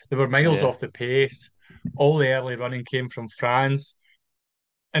 They were miles Yeah. off the pace. All the early running came from France,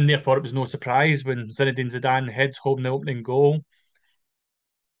 and therefore it was no surprise when Zinedine Zidane heads home the opening goal.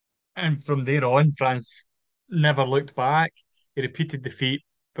 And from there on, France never looked back. He repeated the feat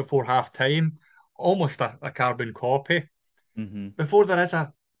before half time, almost a carbon copy. Mm-hmm. Before there is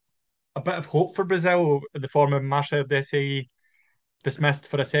a bit of hope for Brazil in the form of Marcel Desailly dismissed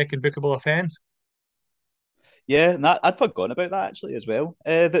for a second bookable offence. Yeah, and I'd forgotten about that actually as well.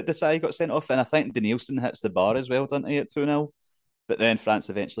 That the side got sent off, and I think Danielson hits the bar as well, doesn't he, at 2-0? But then France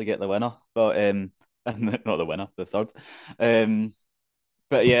eventually get the winner. But not the winner, the third. Um,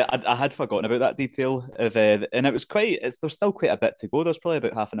 but yeah, I had forgotten about that detail of and it was there's still quite a bit to go. There's probably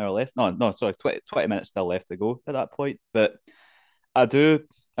about half an hour left. No, sorry, 20 minutes still left to go at that point. But I do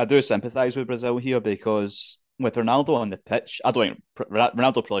I do sympathise with Brazil here because with Ronaldo on the pitch, I don't think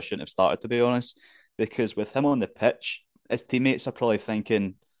Ronaldo probably shouldn't have started, to be honest, because with him on the pitch, his teammates are probably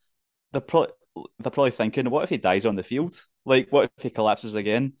thinking they're probably what if he dies on the field? Like, what if he collapses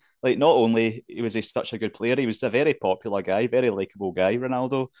again? Like, not only was he such a good player, he was a very popular guy, very likable guy,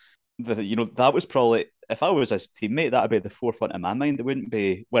 Ronaldo. That was probably, if I was his teammate, that would be the forefront of my mind. It wouldn't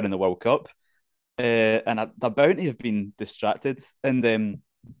be winning the World Cup. The bounty have been distracted. And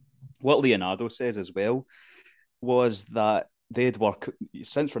what Leonardo says as well was that they'd work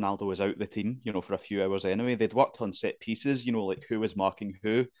since Ronaldo was out the team, for a few hours anyway. They'd worked on set pieces, like who was marking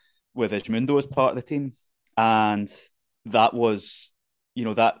who, with Edmundo as part of the team, and that was,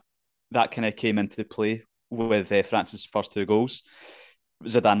 that kind of came into play with France's first two goals.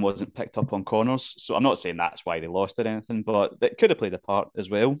 Zidane wasn't picked up on corners, so I'm not saying that's why they lost or anything, but it could have played a part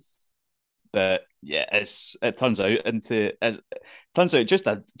as well. But yeah, it turns out just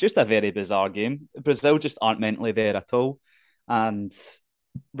a very bizarre game. Brazil just aren't mentally there at all, and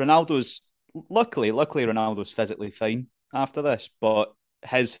Ronaldo's luckily Ronaldo's physically fine after this, but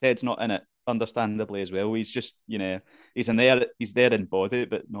his head's not in it, understandably as well. He's just he's there in body,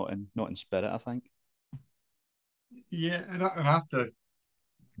 but not in spirit, I think. Yeah, and after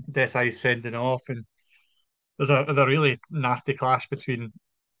Desai sending off, and there's a really nasty clash between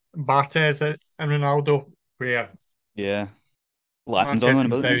Bartes and Ronaldo, where Yeah, lands on Bartes him,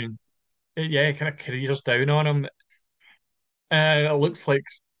 comes doesn't he? down, yeah, kind of careers down on him. It looks like,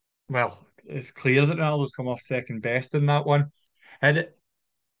 well, it's clear that Ronaldo's come off second best in that one, and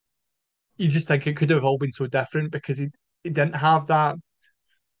you just think it could have all been so different because he didn't have that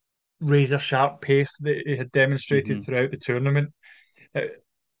razor sharp pace that he had demonstrated Mm-hmm. throughout the tournament. It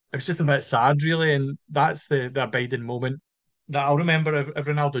was just a bit sad, really, and that's the abiding moment that I'll remember of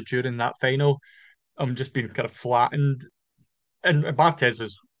Ronaldo during that final. I'm just being kind of flattened, and Barthez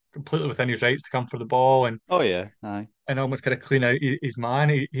was completely within his rights to come for the ball Oh yeah, aye. and almost kind of clean out his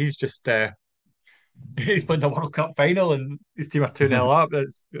man. He's just he's playing the World Cup final and his team are 2-0 up.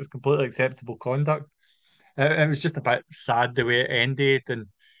 It's completely acceptable conduct. It was just a bit sad the way it ended, and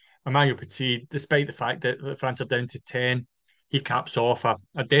Emmanuel Petit, despite the fact that France are down to 10, he caps off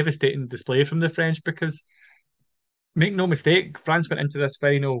a devastating display from the French because make no mistake, France went into this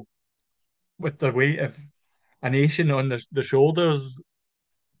final with the weight of a nation on their shoulders.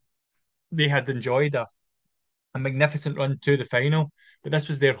 They had enjoyed a magnificent run to the final, but this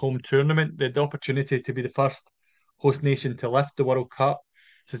was their home tournament. They had the opportunity to be the first host nation to lift the World Cup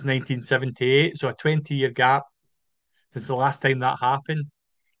since 1978, so a 20-year gap since the last time that happened.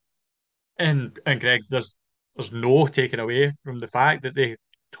 And Greg, there's no taking away from the fact that they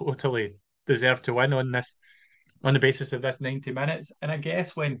totally deserve to win on the basis of this 90 minutes. And I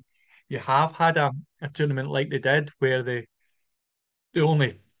guess when you have had a tournament like they did, where they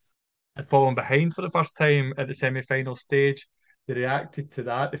only had fallen behind for the first time at the semi-final stage, they reacted to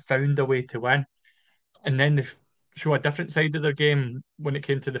that, they found a way to win, and then they show a different side of their game when it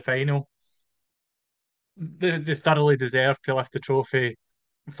came to the final. They thoroughly deserve to lift the trophy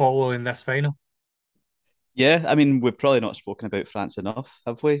following this final. Yeah, I mean, we've probably not spoken about France enough,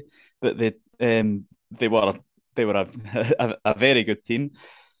 have we? But they were they were a very good team.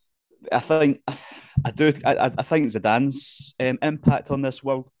 I think I think Zidane's impact on this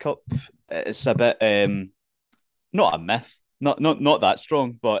World Cup it's a bit not a myth, not that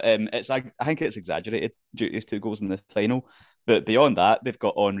strong, but I think it's exaggerated due to his two goals in the final. But beyond that, they've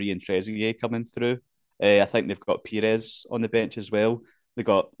got Henry and Trezeguet coming through. I think they've got Pires on the bench as well. They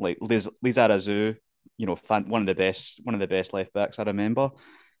got like Lizarazu, one of the best left backs I remember.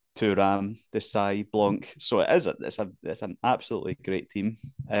 Thuram, Desai, Blanc. So it's an absolutely great team.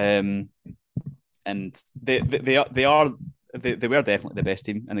 And they were definitely the best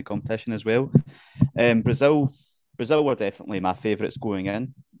team in the competition as well. Brazil were definitely my favourites going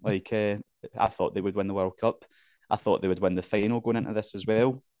in. Like I thought they would win the World Cup. I thought they would win the final going into this as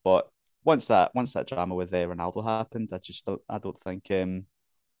well. But once that drama with Ronaldo happened, I don't think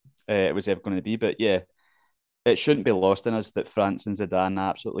it was ever going to be. But yeah, it shouldn't be lost on us that France and Zidane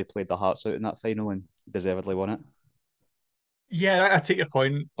absolutely played their hearts out in that final and deservedly won it. Yeah, I take your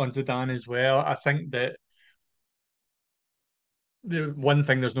point on Zidane as well. I think that the one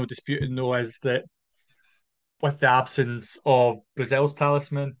thing there's no disputing though is that with the absence of Brazil's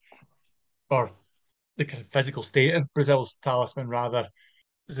talisman, or the kind of physical state of Brazil's talisman rather,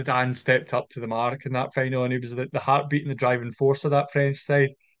 Zidane stepped up to the mark in that final, and he was the heartbeat and the driving force of that French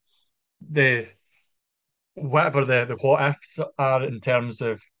side. The whatever the what ifs are in terms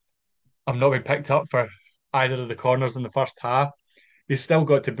of I'm not being picked up for either of the corners in the first half. He's still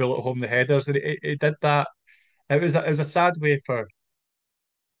got to bullet home the headers, and he did that. It was a sad way for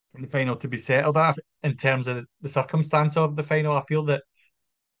the final to be settled at in terms of the circumstance of the final. I feel that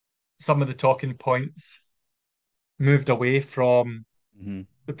some of the talking points moved away from Mm-hmm.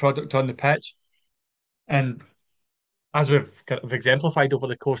 the product on the pitch, and as we've kind of exemplified over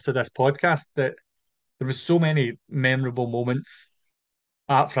the course of this podcast, that there was so many memorable moments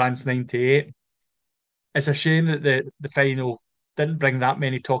at France '98. It's a shame that the final didn't bring that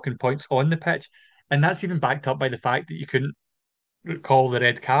many talking points on the pitch, and that's even backed up by the fact that you couldn't recall the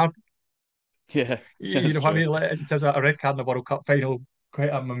red card. Yeah, You that's know what I true. mean? Like, in terms of a red card in the World Cup final, quite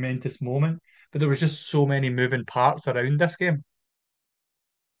a momentous moment. But there was just so many moving parts around this game.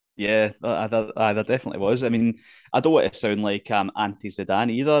 Yeah, there definitely was. I mean, I don't want to sound like I'm anti Zidane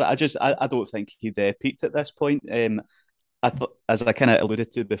either. I don't think he'd peaked at this point. As I kind of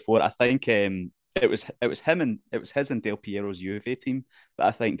alluded to before, I think it was him and it was his and Del Piero's Juve team, but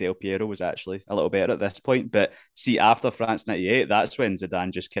I think Del Piero was actually a little better at this point. But see, after France '98, that's when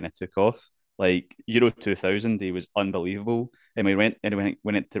Zidane just kind of took off. Like Euro 2000, he was unbelievable, and when he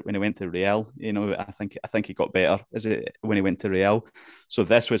went to Real, I think he got better as it when he went to Real. So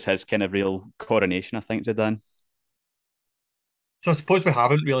this was his kind of real coronation, I think, Zidane. So I suppose we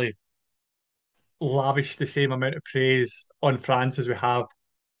haven't really lavished the same amount of praise on France as we have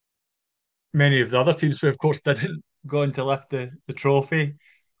many of the other teams who, of course, didn't go on to lift the trophy.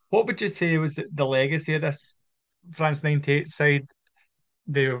 What would you say was the legacy of this France '98 side?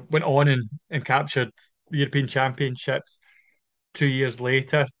 They went on and captured the European Championships 2 years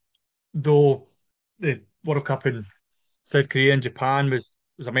later, though the World Cup in South Korea and Japan was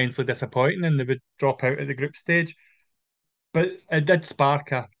immensely disappointing and they would drop out at the group stage. But it did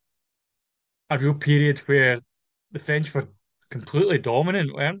spark a real period where the French were completely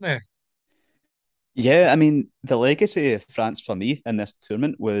dominant, weren't they? Yeah, I mean, the legacy of France for me in this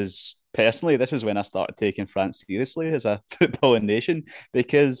tournament was personally, this is when I started taking France seriously as a footballing nation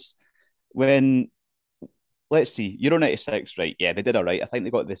because when, let's see, Euro 96, right? Yeah, they did all right. I think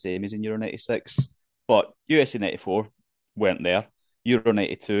they got the same as in Euro 96, but USA 94 weren't there. Euro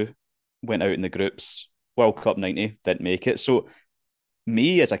 92 went out in the groups. World Cup 90 didn't make it. So,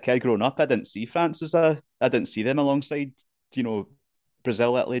 me as a kid growing up, I didn't see them alongside, you know,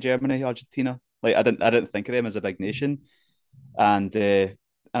 Brazil, Italy, Germany, Argentina. Like I didn't think of them as a big nation, and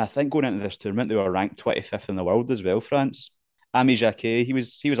I think going into this tournament they were ranked 25th in the world as well. France, Ami Jacquet, he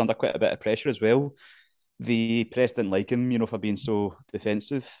was under quite a bit of pressure as well. The press didn't like him, for being so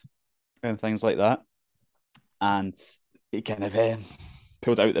defensive and things like that, and he kind of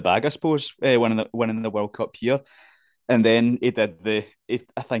pulled out the bag, I suppose, winning the World Cup here. And then I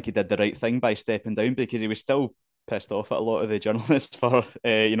think he did the right thing by stepping down because he was still pissed off at a lot of the journalists for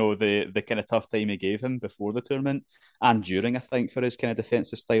the kind of tough time he gave him before the tournament and during, I think, for his kind of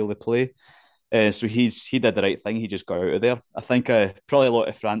defensive style of play. So he did the right thing. He just got out of there. I think probably a lot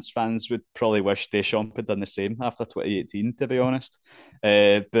of France fans would probably wish Deschamps had done the same after 2018, to be honest.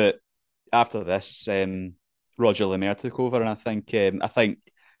 But after this, Roger Lemaire took over, and I think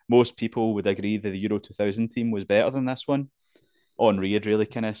most people would agree that the Euro 2000 team was better than this one. Henri had really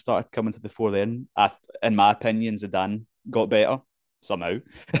kind of started coming to the fore then. In my opinion, Zidane got better somehow,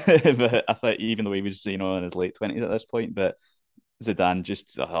 but I thought even though he was in his late 20s at this point, but Zidane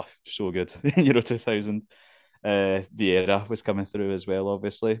just so good. Euro 2000. Vieira was coming through as well,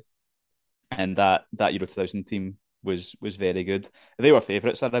 obviously, and that Euro 2000 team was very good. They were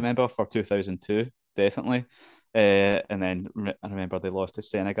favourites, I remember, for 2002, definitely. And then I remember they lost to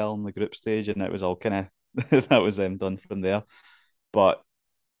Senegal in the group stage, and it was all kind of that was done from there. But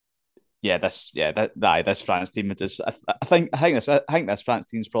yeah, this France team is. I think this France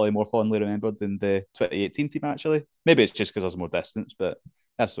team is probably more fondly remembered than the 2018 team. Actually, maybe it's just because there's more distance, but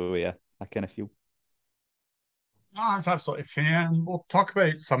that's the way I kind of feel. No, that's absolutely fair. And we'll talk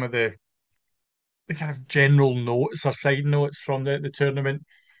about some of the kind of general notes or side notes from the tournament.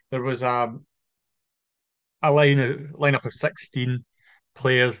 There was a lineup of 16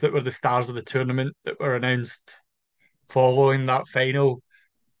 players that were the stars of the tournament that were announced following that final.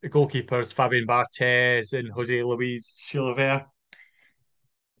 The goalkeepers, Fabien Barthez and Jose Luis Chilavert.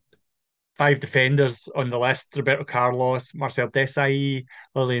 Five defenders on the list: Roberto Carlos, Marcel Desailly,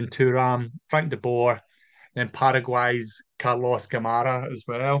 Lilian Thuram, Frank de Boer, and then Paraguay's Carlos Gamara as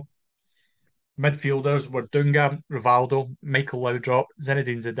well. Midfielders were Dunga, Rivaldo, Michael Laudrup,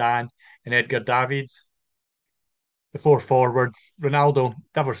 Zinedine Zidane, and Edgar Davids. The four forwards: Ronaldo,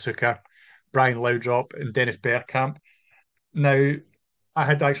 Davor Suker, Brian Laudrup, and Dennis Bergkamp. Now, I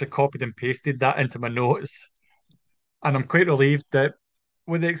had actually copied and pasted that into my notes, and I'm quite relieved that,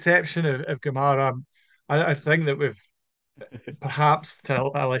 with the exception of Gamara, I think that we've perhaps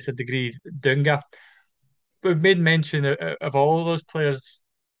to a lesser degree Dunga. We've made mention of all of those players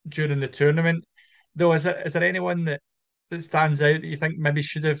during the tournament. Though, is there anyone that stands out that you think maybe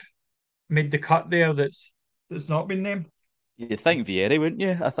should have made the cut there that's not been named? You think Vieri, wouldn't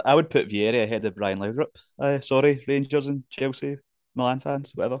you? I would put Vieri ahead of Brian Laudrup. Sorry, Rangers and Chelsea, Milan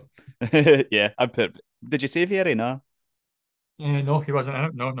fans, whatever. Yeah, I'd put. Did you say Vieri? No. No, he wasn't in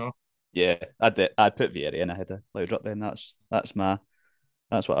it. No, no. Yeah, I'd put Vieri in ahead of Laudrup. Then that's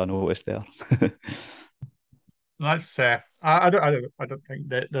what I noticed there. That's I don't think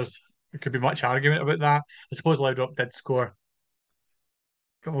that there could be much argument about that. I suppose Laudrup did score a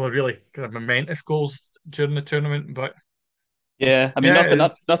couple of really kind of momentous goals during the tournament, but Yeah, I mean Yeah, nothing,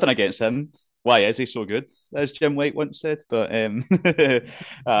 it's nothing against him. Why is he so good, as Jim White once said? But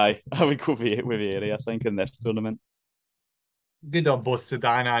I would go with Vieri, I think, in this tournament. good on both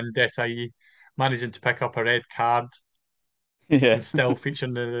Sedana and Desai managing to pick up a red card Yeah. and still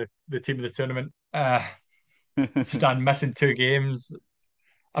featuring the team of the tournament. Sudan missing 2 games.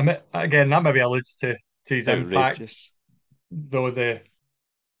 I mean, again, that maybe alludes to his impact, Outrageous. though the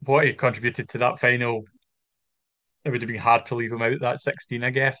what he contributed to that final, it would have been hard to leave him out that 16,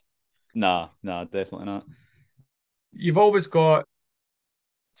 I guess. Nah, definitely not. You've always got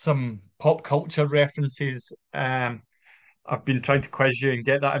some pop culture references. I've been trying to quiz you and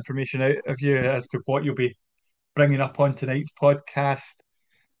get that information out of you as to what you'll be bringing up on tonight's podcast.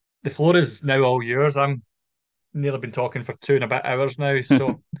 The floor is now all yours. I'm nearly been talking for 2 and a bit hours now,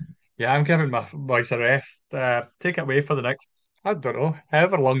 so yeah, I'm giving my voice a rest. Take it away for the next, I don't know,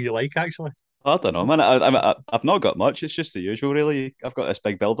 however long you like, actually. I don't know, man. I've not got much. It's just the usual, really. I've got this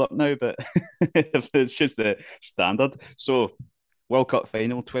big build up now, but it's just the standard. So, World Cup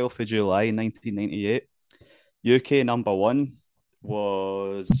final, 12th of July, 1998. UK number one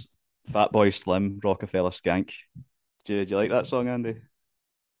was Fatboy Slim, Rockefeller Skank. Do you like that song, Andy?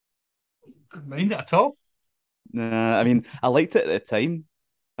 Don't mind it at all. Nah, I mean, I liked it at the time,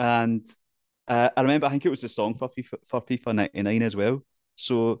 and I remember I think it was the song for FIFA 99 as well.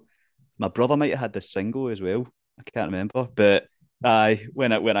 So my brother might have had the single as well. I can't remember, but I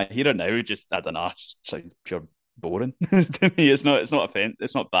when I hear it now, just I don't know, it's like pure boring to me. It's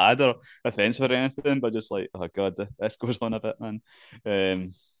not bad or offensive or anything, but just like oh god, this goes on a bit, man. Um,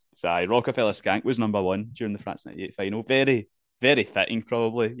 so Rockefeller Skank was number one during the France '98 final. Very fitting,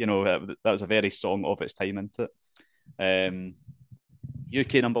 probably. You know that was a very song of its time, isn't it?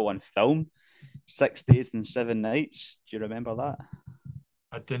 UK number one film, 6 days and 7 nights. Do you remember that?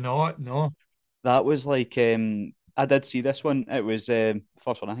 I do not, no. That was like I did see this one. It was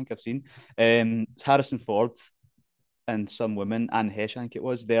first one I think I've seen. It's Harrison Ford and some women, Anne Hesh, I think it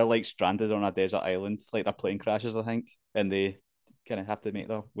was. They're like stranded on a desert island, like their plane crashes, I think, and they kind of have to make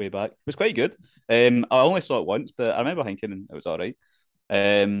their way back. It was quite good. I only saw it once, but I remember thinking it was all right.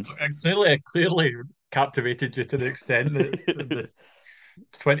 Clearly captivated you to the extent that the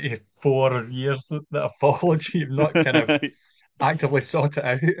 24 years that have followed, you've not kind of actively sought it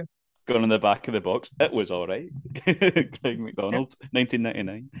out. Going on the back of the box. It was all right. Craig McDonald,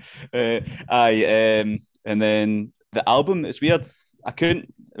 1999. And then the album, it's weird. It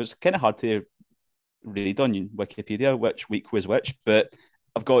was kind of hard to read on Wikipedia which week was which, but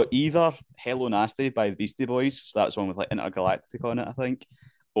I've got either Hello Nasty by the Beastie Boys, so that's one with like Intergalactic on it, I think,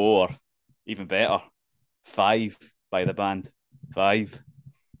 or even better, Five by the band. Five,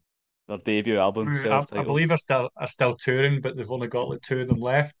 their debut album, I self-titled. believe are still touring, but they've only got like 2 of them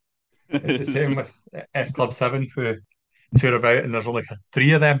left. It's the same with S Club 7, who tour about, and there's only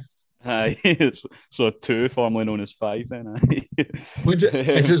 3 of them. Aye, so two, formerly known as Five, then. Which is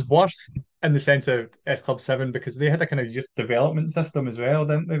Aye. just worse in the sense of S Club 7 because they had a kind of youth development system as well,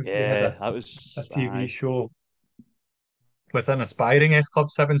 didn't they? They had Yeah, that a was TV aye. show with an aspiring S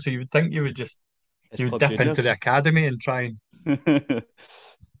Club 7, so you would think It's you would Club dip into the Juniors, academy and try and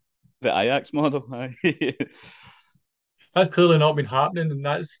the Ajax model. Aye. that's clearly not been happening, and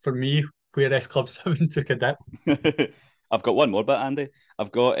that's for me where S Club 7 took a dip. I've got one more bit, Andy.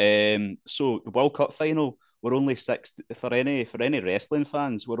 I've got so the World Cup final. We're only six for any wrestling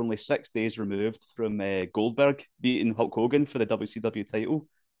fans. We're only 6 days removed from Goldberg beating Hulk Hogan for the WCW title.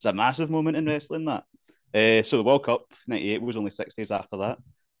 It's a massive moment in wrestling. That so the World Cup '98 was only 6 days after that.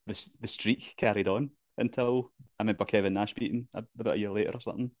 The streak carried on until I remember Kevin Nash beating about a year later or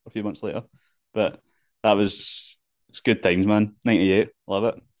something, a few months later. But that was it's good times, man. '98, love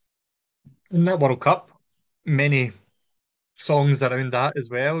it. In that World Cup, many songs around that as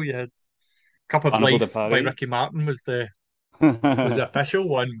well. You had Cup of Carnival de Life by Paris. Ricky Martin was the official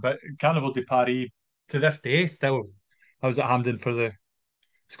one, but Carnival de Paris to this day still. I was at Hampden for the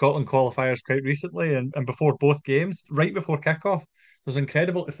Scotland qualifiers quite recently, and before both games, right before kickoff, it was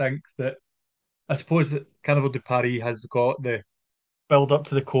incredible to think that I suppose that Carnival de Paris has got the build up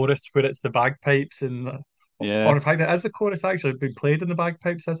to the chorus where it's the bagpipes or Yeah. in fact it is the chorus actually been played in the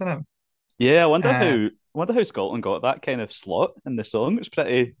bagpipes, isn't it? Yeah, Uh, I wonder how Scotland got that kind of slot in the song. It's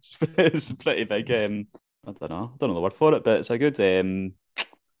pretty it's pretty big. I don't know the word for it, but it's a good claim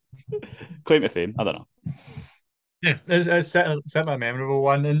to fame. I don't know. yeah, it's certainly a memorable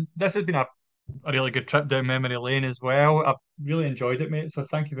one, and this has been a really good trip down memory lane as well. I've really enjoyed it, mate. So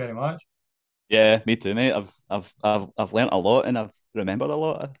thank you very much. Yeah, me too, mate. I've learnt a lot and I've remembered a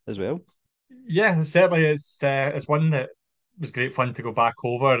lot as well. Yeah, certainly it's one that was great fun to go back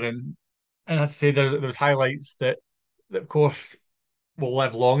over, and as I say, there was highlights that that, of course, will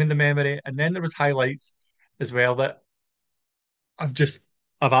live long in the memory. And then there was highlights as well that I've just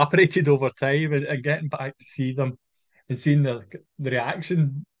evaporated over time, and getting back to see them and seeing the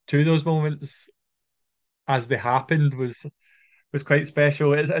reaction to those moments as they happened was quite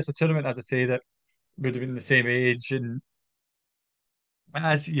special. It's a tournament, as I say, that would have been the same age, and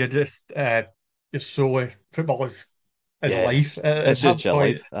as you're just you're so football is Yeah, life at it's just that your point.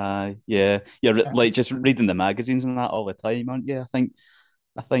 life. Yeah, you're Uh, like just reading the magazines and that all the time, aren't you? I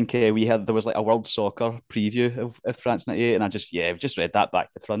think we had there was like a World Soccer preview of France '98, and I just I've just read that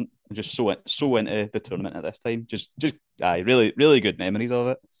back to front. I'm just so into the tournament at this time. Just really really good memories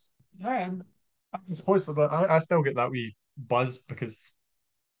of yeah, I suppose that I still get that wee buzz because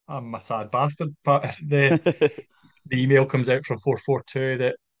I'm a sad bastard. But it. the email comes out from 442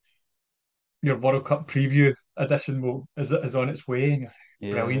 that your World Cup preview edition is on its way. And Yeah.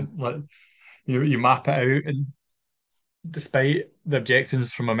 brilliant. Like you map it out, and despite the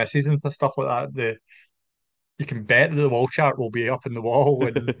objections from my missus and stuff like that, the you can bet that the wall chart will be up in the wall,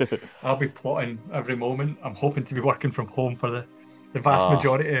 and I'll be plotting every moment. I'm hoping to be working from home for the vast Ah,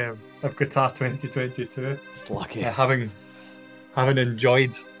 majority of Qatar 2022, it's lucky. having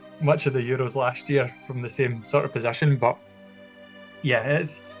enjoyed much of the Euros last year from the same sort of position. But yeah,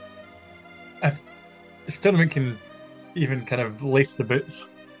 it's if this tournament can even kind of lace the boots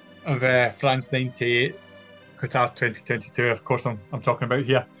of France 98, Qatar 2022, of course, I'm talking about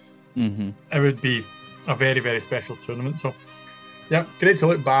here, Hmm. it would be a very, very special tournament. So, yeah, great to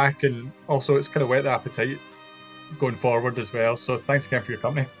look back, and also it's kind of whet the appetite going forward as well. So, thanks again for your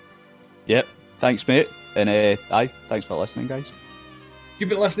company. Yep. Thanks, mate. And thanks for listening, guys. You've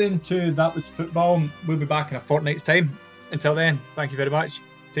been listening to That Was Football. We'll be back in a fortnight's time. Until then, thank you very much.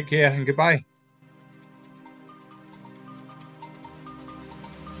 Take care and goodbye.